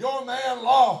 Your man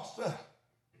lost.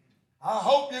 I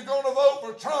hope you're going to vote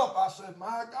for Trump. I said,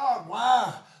 my God,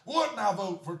 why wouldn't I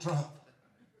vote for Trump?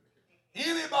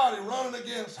 Anybody running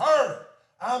against her,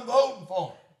 I'm voting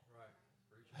for.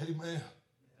 Amen.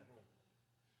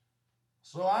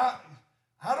 So I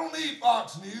don't need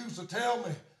Fox News to tell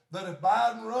me that if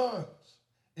Biden runs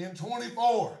in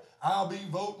 24, I'll be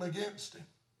voting against him.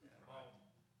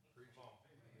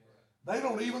 They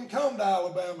don't even come to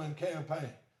Alabama and campaign.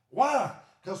 Why?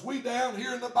 Because we down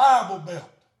here in the Bible Belt.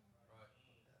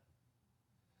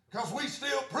 Because we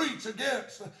still preach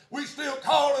against, we still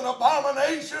call an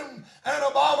abomination an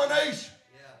abomination.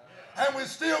 And we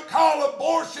still call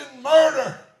abortion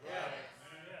murder.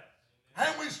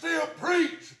 And we still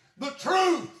preach the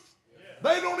truth.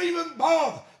 They don't even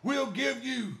bother. We'll give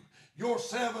you your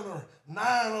 7 or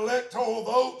 9 electoral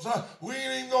votes. We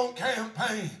ain't even going to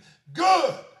campaign.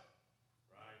 Good.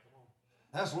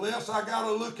 That's less I got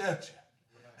to look at you.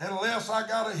 And less I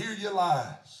got to hear your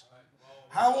lies.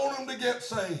 I want them to get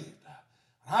saved.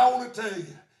 I want to tell you,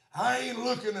 I ain't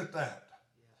looking at that.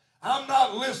 I'm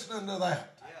not listening to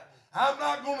that. I'm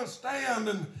not going to stand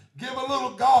and give a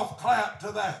little golf clap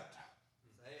to that.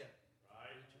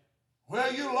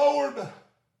 Well, you lowered,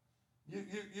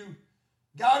 you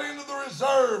got into the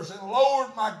reserves and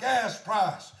lowered my gas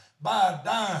price by a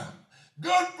dime.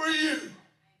 Good for you.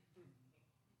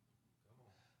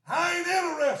 I ain't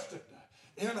interested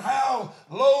in how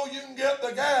low you can get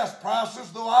the gas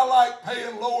prices, though I like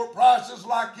paying lower prices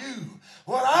like you.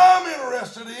 What I'm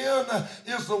interested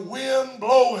in is the wind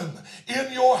blowing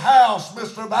in your house,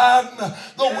 Mr. Biden.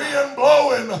 The wind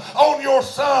blowing on your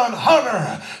son,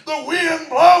 Hunter. The wind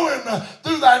blowing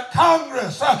through that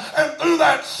Congress and through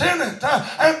that Senate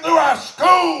and through our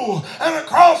school and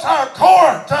across our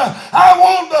court. I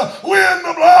want the wind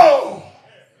to blow.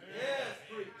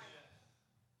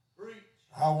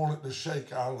 I want it to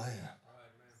shake our land.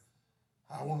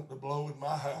 I want it to blow in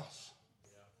my house.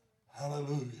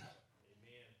 Hallelujah.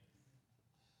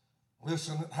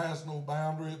 Listen, it has no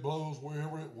boundary. It blows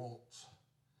wherever it wants,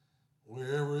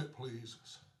 wherever it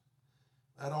pleases.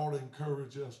 That ought to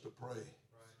encourage us to pray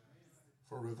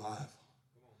for revival.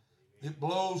 It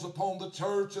blows upon the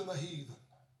church and the heathen.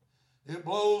 It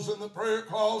blows in the prayer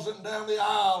closet and down the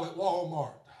aisle at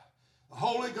Walmart. The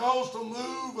Holy Ghost will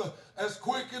move as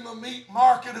quick in the meat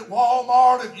market at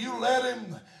Walmart if you let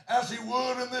him as he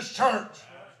would in this church.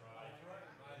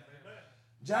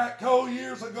 Jack Cole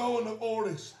years ago in the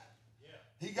 40s,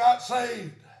 he got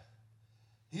saved.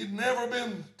 He'd never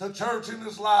been to church in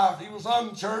his life. He was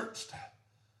unchurched.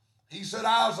 He said,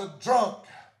 I was a drunk.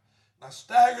 I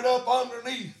staggered up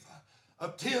underneath a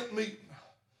tent meeting,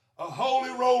 a holy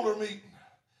roller meeting.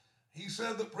 He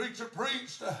said the preacher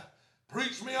preached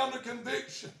me under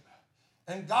conviction,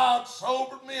 and God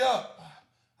sobered me up.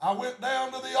 I went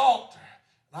down to the altar,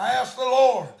 and I asked the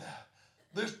Lord,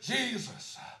 this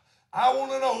Jesus, I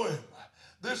want to know him.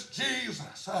 This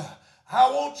Jesus, I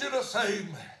want you to save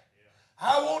me.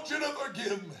 I want you to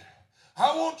forgive me.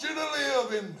 I want you to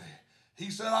live in me. He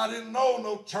said, I didn't know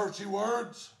no churchy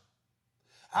words.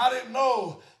 I didn't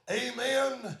know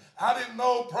amen. I didn't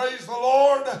know praise the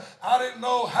Lord. I didn't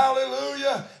know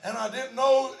hallelujah. And I didn't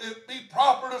know it'd be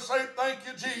proper to say thank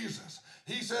you, Jesus.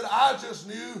 He said, I just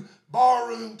knew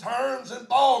barroom terms and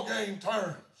ball game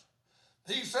terms.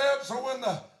 He said, so when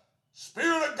the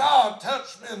Spirit of God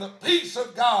touched me and the peace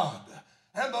of God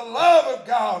and the love of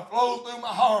God flowed through my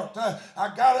heart,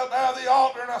 I got up out of the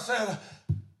altar and I said,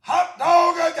 hot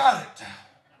dog, I got it.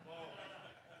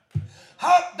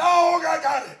 Hot dog, I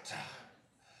got it.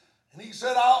 And he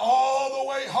said, all the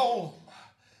way home,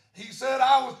 he said,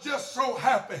 I was just so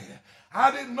happy.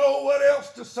 I didn't know what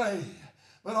else to say.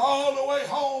 But all the way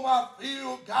home, I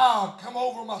feel God come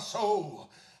over my soul.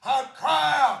 I'd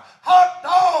cry out, hot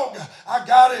dog, I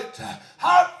got it.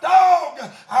 Hot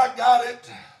dog, I got it.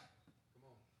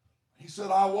 He said,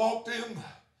 I walked in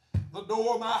the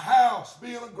door of my house,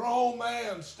 being a grown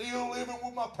man, still living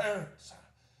with my parents.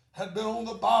 Had been on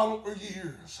the bottle for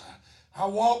years. I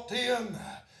walked in,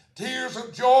 tears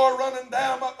of joy running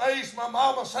down my face. My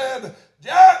mama said,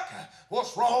 Jack,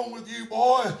 what's wrong with you,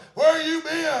 boy? Where you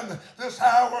been this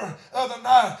hour of the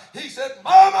night? He said,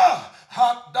 Mama,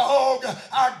 hot dog,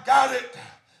 I got it.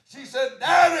 She said,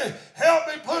 Daddy, help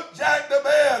me put Jack to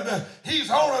bed. He's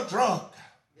on a drunk.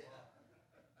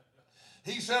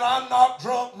 He said, I'm not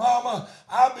drunk, Mama.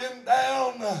 I've been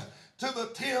down to the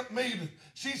tent meeting.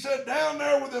 She said, down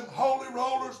there with them holy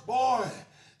rollers, boy.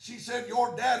 She said,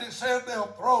 your daddy said they'll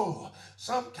throw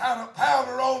some kind of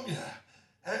powder on you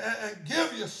and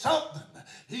give you something.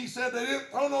 He said, they didn't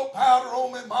throw no powder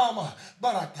on me, Mama,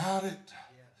 but I got it.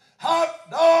 Hot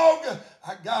dog,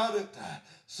 I got it.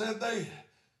 Said they,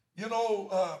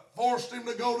 forced him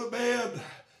to go to bed.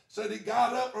 Said he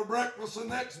got up for breakfast the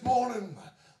next morning.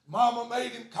 Mama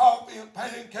made him coffee and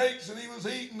pancakes, and he was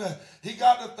eating. He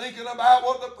got to thinking about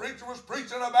what the preacher was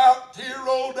preaching about. Tear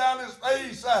rolled down his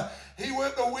face. He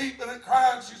went to weeping and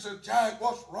crying. She said, Jack,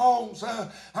 what's wrong, son?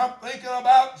 I'm thinking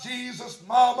about Jesus,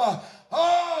 Mama.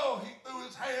 Oh, he threw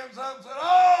his hands up and said,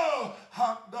 oh,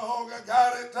 hot dog, I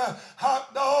got it.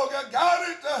 Hot dog, I got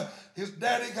it. His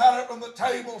daddy got up from the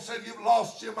table and said, you've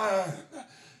lost your mind.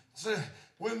 Said,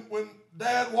 when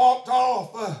Dad walked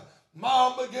off,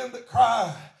 Mom began to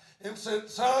cry and said,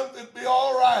 son, it'd be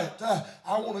all right.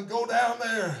 I want to go down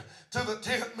there to the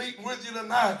tent meeting with you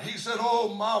tonight. He said,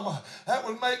 oh, Mama, that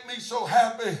would make me so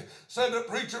happy. Said the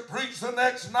preacher preached the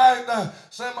next night.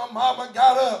 Said my mama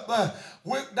got up,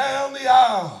 went down the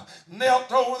aisle,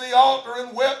 knelt over the altar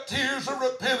and wept tears of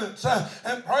repentance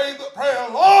and prayed the prayer,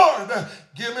 Lord,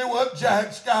 give me what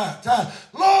Jack's got.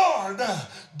 Lord,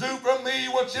 do for me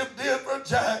what you did for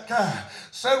Jack.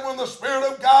 Said when the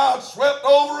Spirit of God swept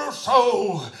over her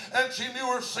soul and she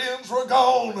knew her sins were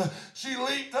gone, she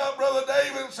leaped up, Brother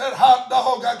David, and said, hot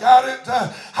dog, I got it.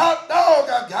 Hot dog,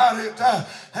 I got it.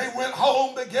 They went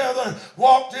home together,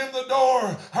 walked in the door.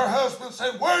 Her husband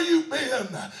said, where you been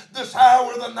this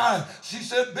hour of the night? She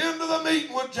said, been to the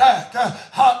meeting with Jack.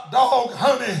 Hot dog,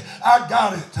 honey, I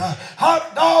got it.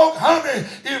 Hot dog, honey,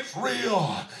 it's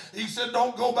real. He said,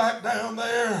 don't go back down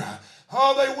there.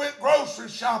 Oh, they went grocery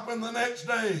shopping the next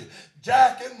day,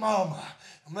 Jack and Mama.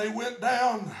 And they went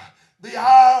down the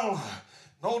aisle.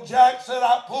 No, Jack said,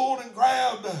 I pulled and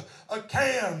grabbed a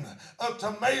can of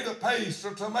tomato paste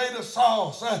or tomato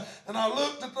sauce. And I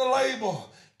looked at the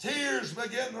label. Tears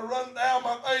began to run down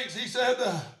my face. He said,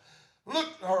 look,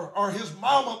 or his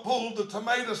mama pulled the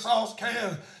tomato sauce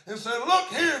can and said, look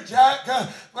here, Jack,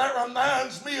 that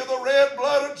reminds me of the red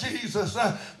blood of Jesus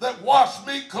that washed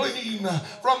me clean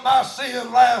from my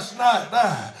sin last night.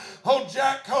 Oh,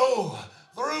 Jack Cole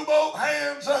threw both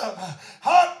hands up.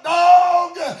 Hot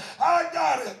dog, I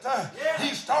got it. Yeah.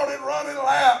 He started running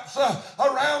laps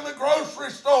around the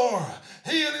grocery store.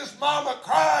 He and his mama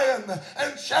crying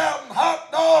and shouting,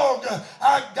 hot dog,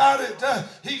 I got it.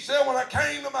 He said, when I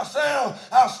came to myself,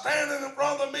 I was standing in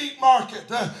front of the meat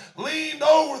market, leaned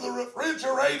over the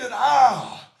refrigerated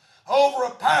aisle, over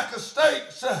a pack of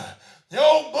steaks. The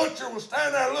old butcher was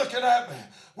standing there looking at me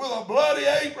with a bloody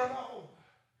apron on.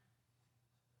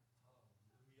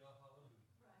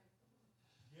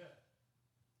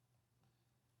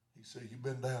 He said, you've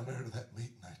been down there to that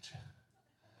meeting, ain't you?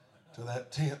 To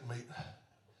that tent meeting.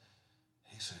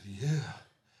 He said, yeah.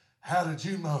 How did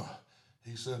you know?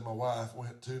 He said, my wife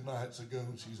went 2 nights ago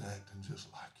and she's acting just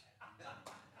like you.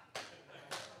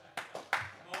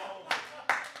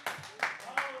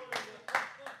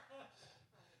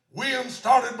 Wind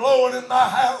started blowing in my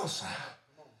house.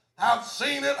 I've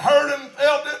seen it, heard and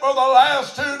felt it for the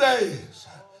last 2 days.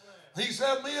 He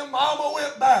said, me and Mama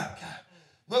went back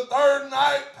the 3rd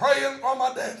night praying for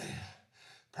my daddy.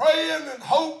 Praying and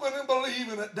hoping and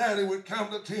believing that Daddy would come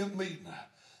to tent meeting.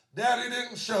 Daddy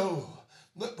didn't show.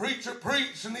 The preacher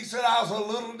preached and he said, I was a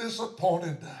little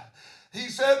disappointed. He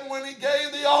said when he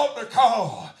gave the altar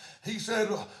call, he said,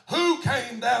 who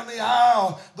came down the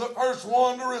aisle? The first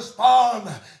one to respond,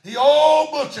 the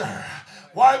old butcher,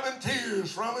 wiping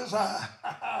tears from his eye.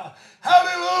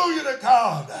 Hallelujah to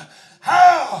God.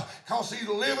 How? Because he's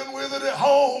living with it at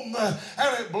home,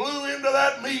 and it blew into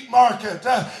that meat market.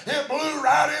 It blew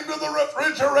right into the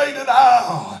refrigerated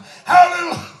aisle.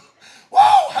 Hallelujah.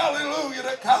 Whoa, hallelujah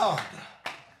to God.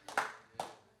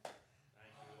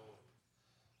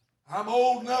 I'm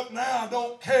old enough now, I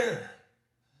don't care.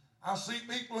 I see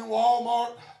people in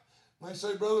Walmart, and they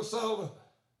say, Brother Sullivan,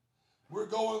 we're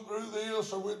going through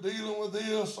this, or we're dealing with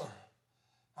this, or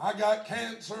I got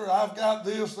cancer, I've got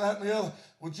this, that, and the other.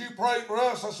 Would you pray for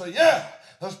us? I say, yeah,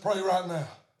 let's pray right now.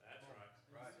 That's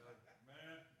right.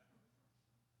 Man.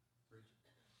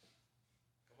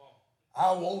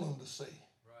 I want them to see.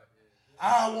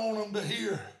 I want them to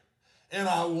hear. And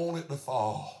I want it to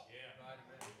fall.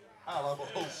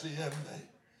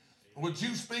 Would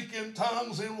you speak in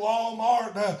tongues in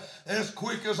Walmart as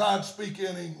quick as I'd speak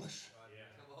in English?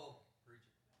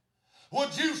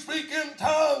 Would you speak in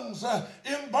tongues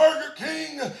in Burger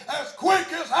King as quick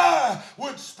as I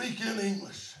would speak in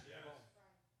English?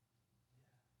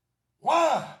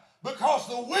 Why? Because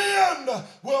the wind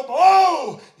will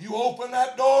blow. You open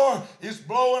that door, it's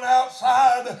blowing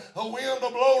outside. The wind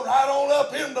will blow right on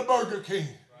up into Burger King.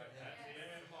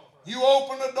 You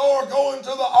open the door going to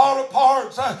the auto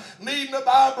parts, needing to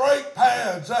buy brake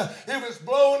pads. If it's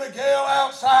blowing a gale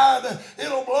outside,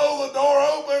 it'll blow the door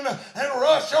open and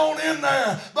rush on in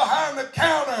there behind the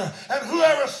counter. And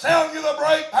whoever's selling you the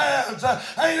brake pads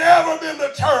ain't ever been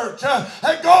to church.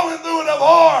 They're going through a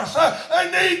divorce. They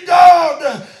need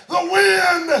God. The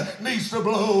wind needs to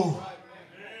blow.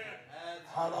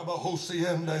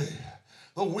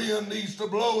 The wind needs to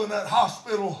blow in that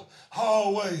hospital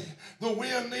hallway. The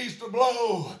wind needs to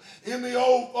blow in the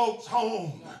old folks'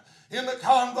 home, in the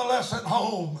convalescent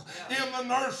home, in the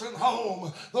nursing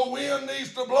home. The wind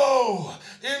needs to blow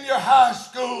in your high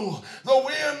school. The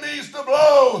wind needs to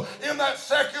blow in that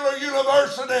secular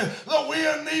university. The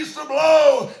wind needs to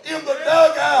blow in the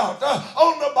dugout,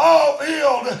 on the ball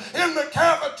field, in the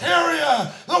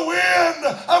cafeteria. The wind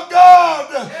of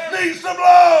God needs to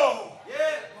blow.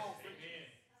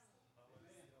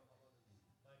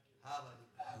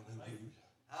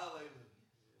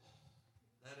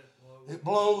 It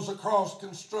blows across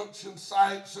construction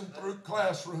sites and through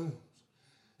classrooms.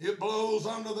 It blows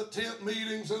under the tent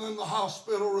meetings and in the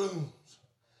hospital rooms.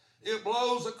 It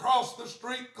blows across the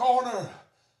street corner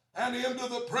and into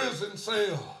the prison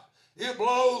cell. It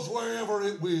blows wherever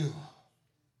it will.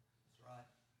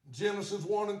 Genesis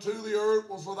 1 and 2, the earth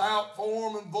was without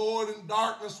form and void, and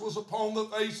darkness was upon the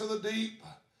face of the deep.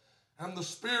 And the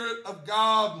Spirit of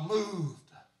God moved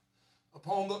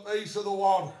upon the face of the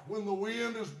water. When the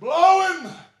wind is blowing,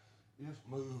 it's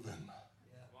moving.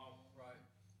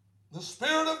 The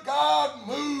Spirit of God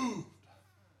moved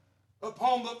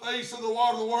upon the face of the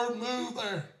water. The word move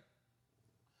there,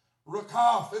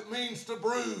 rakaf, it means to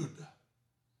brood,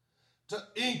 to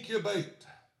incubate,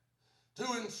 to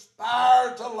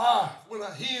inspire to life. When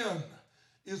a hen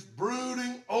is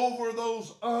brooding over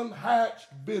those unhatched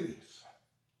biddies,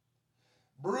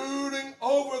 brooding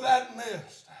over that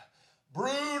nest,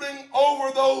 brooding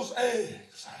over those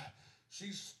eggs,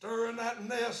 she's stirring that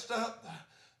nest up,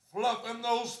 fluffing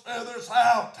those feathers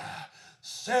out,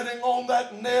 sitting on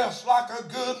that nest like a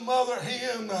good mother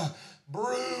hen,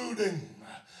 brooding,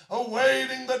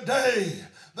 awaiting the day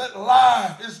that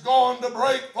life is going to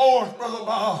break forth, Brother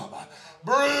Bob.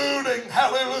 Brooding,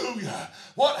 hallelujah.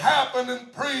 What happened in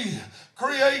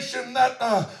pre-creation, that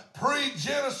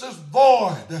pre-Genesis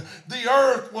void? The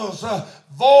earth was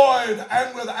void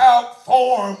and without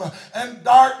form, and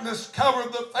darkness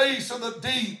covered the face of the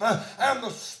deep, and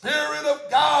the Spirit of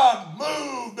God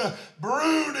moved,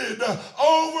 brooded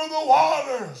over the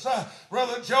waters.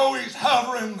 Brother Joey's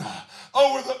hovering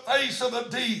over the face of the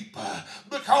deep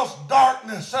because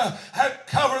darkness had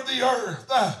covered the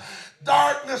earth.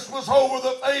 Darkness was over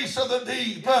the face of the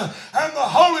deep, and the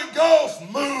Holy Ghost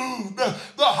moved.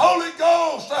 The Holy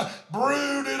Ghost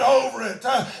brooded over it,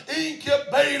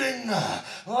 incubating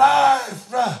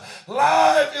life.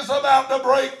 Life is about to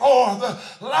break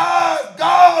forth. Life,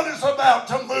 God is about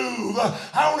to move.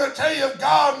 I want to tell you, if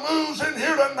God moves in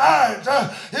here tonight,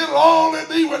 it'll only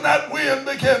be when that wind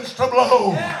begins to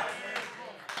blow. Yeah.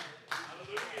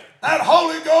 That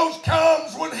Holy Ghost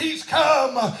comes when He's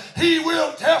come. He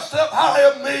will testify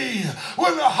of me.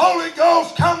 When the Holy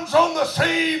Ghost comes on the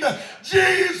scene,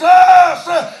 Jesus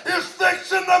is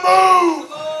fixing to move.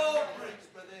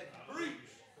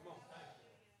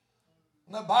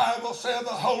 The Bible said the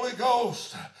Holy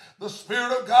Ghost, the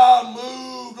Spirit of God,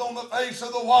 moved on the face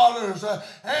of the waters,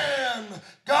 and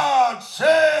God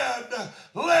said,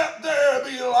 "Let there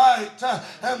be light,"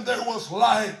 and there was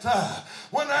light.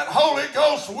 When that Holy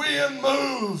Ghost wind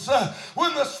moves,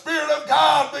 when the Spirit of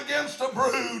God begins to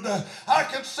brood, I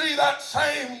could see that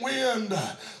same wind.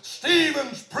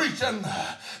 Stephen's preaching.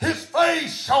 His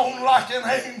face shone like an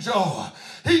angel.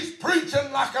 He's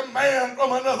preaching like a man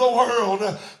from another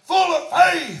world, full of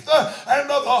faith and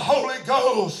of the Holy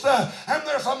Ghost. And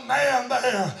there's a man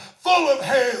there full of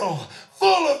hell,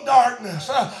 full of darkness,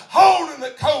 holding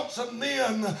the coats of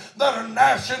men that are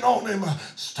gnashing on him,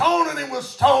 stoning him with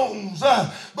stones.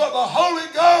 But the Holy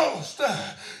Ghost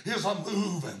is a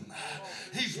moving.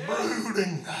 He's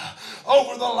brooding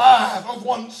over the life of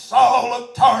one Saul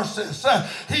of Tarsus.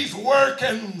 He's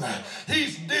working.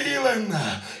 He's dealing.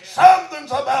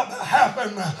 Something's about to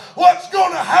happen. What's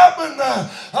going to happen?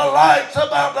 A light's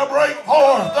about to break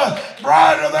forth,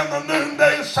 brighter than the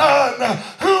noonday sun.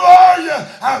 Who are you?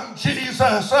 I'm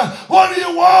Jesus. What do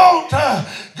you want?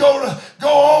 Go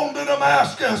on to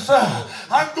Damascus.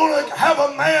 I'm going to have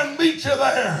a man meet you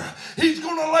there. He's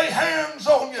going to lay hands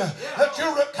on you that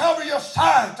you'll recover your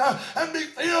sight and be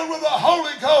filled with the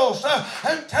Holy Ghost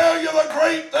and tell you the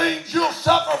great things you'll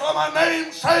suffer for my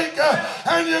name's sake.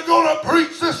 And you're going to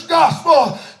preach this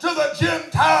gospel to the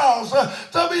Gentiles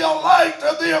to be a light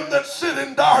to them that sit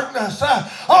in darkness.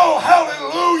 Oh,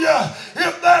 hallelujah.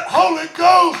 If that Holy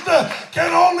Ghost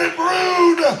can only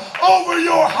brood over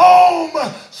your home,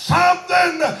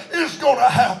 something is going to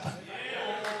happen.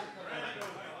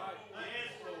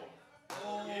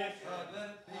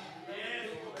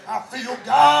 I feel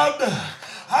God.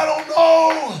 I don't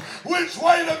know which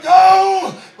way to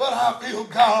go, but I feel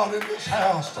God in this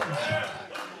house tonight.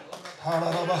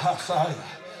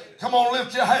 Come on,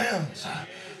 lift your hands.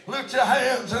 Lift your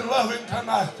hands and love Him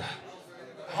tonight.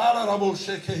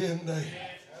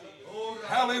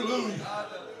 Hallelujah.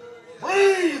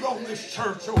 Breathe on this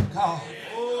church, oh God.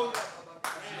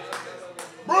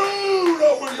 Brood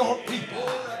over your people.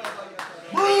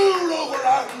 Brood over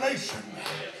our nation.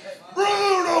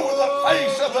 Brood over the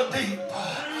face of the deep.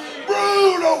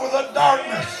 Brood over the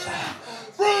darkness.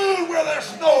 Brood where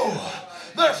there's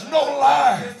no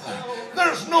life.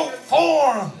 There's no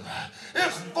form.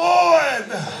 It's void.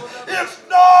 It's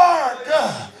dark.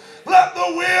 Let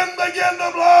the wind begin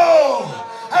to blow,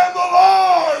 and the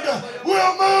Lord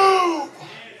will move.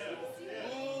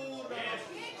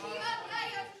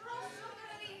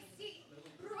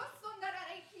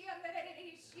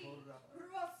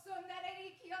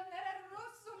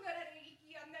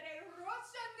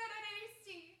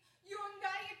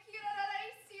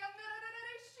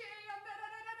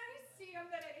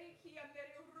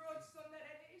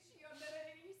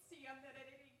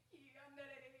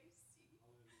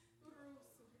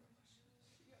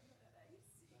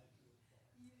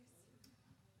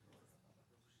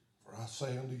 For I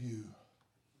say unto you,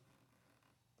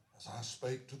 as I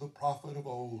spake to the prophet of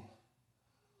old,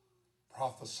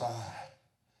 prophesy,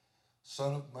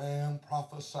 Son of man,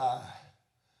 prophesy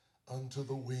unto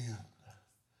the wind,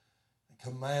 and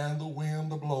command the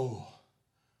wind to blow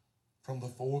from the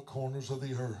four corners of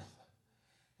the earth.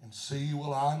 And see,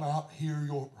 will I not hear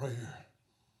your prayer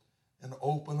and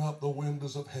open up the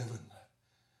windows of heaven,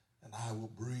 and I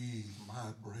will breathe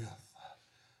my breath,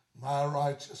 my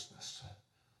righteousness,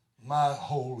 my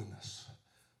holiness,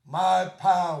 my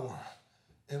power,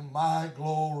 and my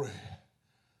glory.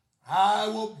 I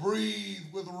will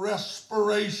breathe with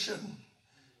respiration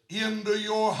into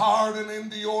your heart and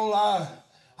into your life.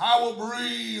 I will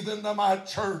breathe into my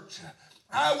church.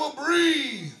 I will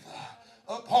breathe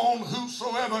upon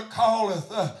whosoever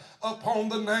calleth upon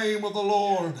the name of the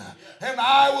Lord. And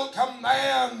I will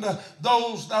command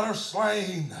those that are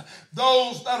slain,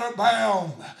 those that are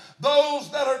bound, those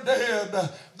that are dead,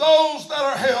 those that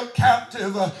are held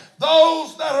captive,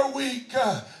 those that are weak,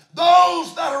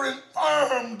 those that are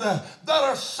infirmed, that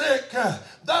are sick, that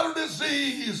are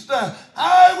diseased,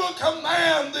 I will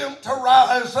command them to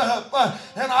rise up,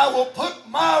 and I will put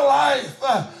my life,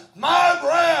 my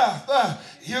breath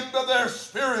into their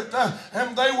spirit,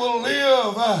 and they will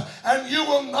live, and you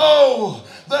will know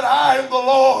that I am the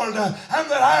Lord, and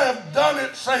that I have done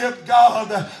it, saith God.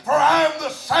 For I am the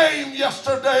same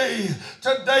yesterday,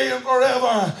 today, and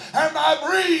forever, and I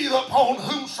breathe upon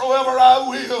whomsoever I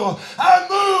will. I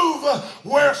move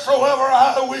wheresoever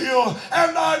I will,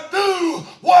 and I do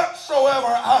whatsoever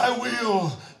I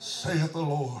will, saith the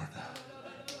Lord.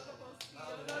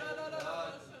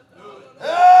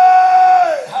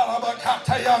 Hey!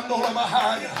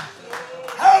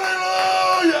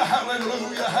 Hallelujah,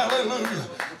 hallelujah, hallelujah.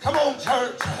 Come on,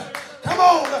 church. Come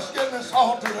on, let's get in this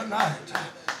altar tonight.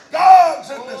 God's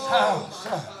in this house.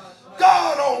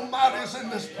 God Almighty's in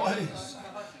this place.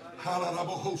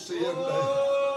 Hallelujah.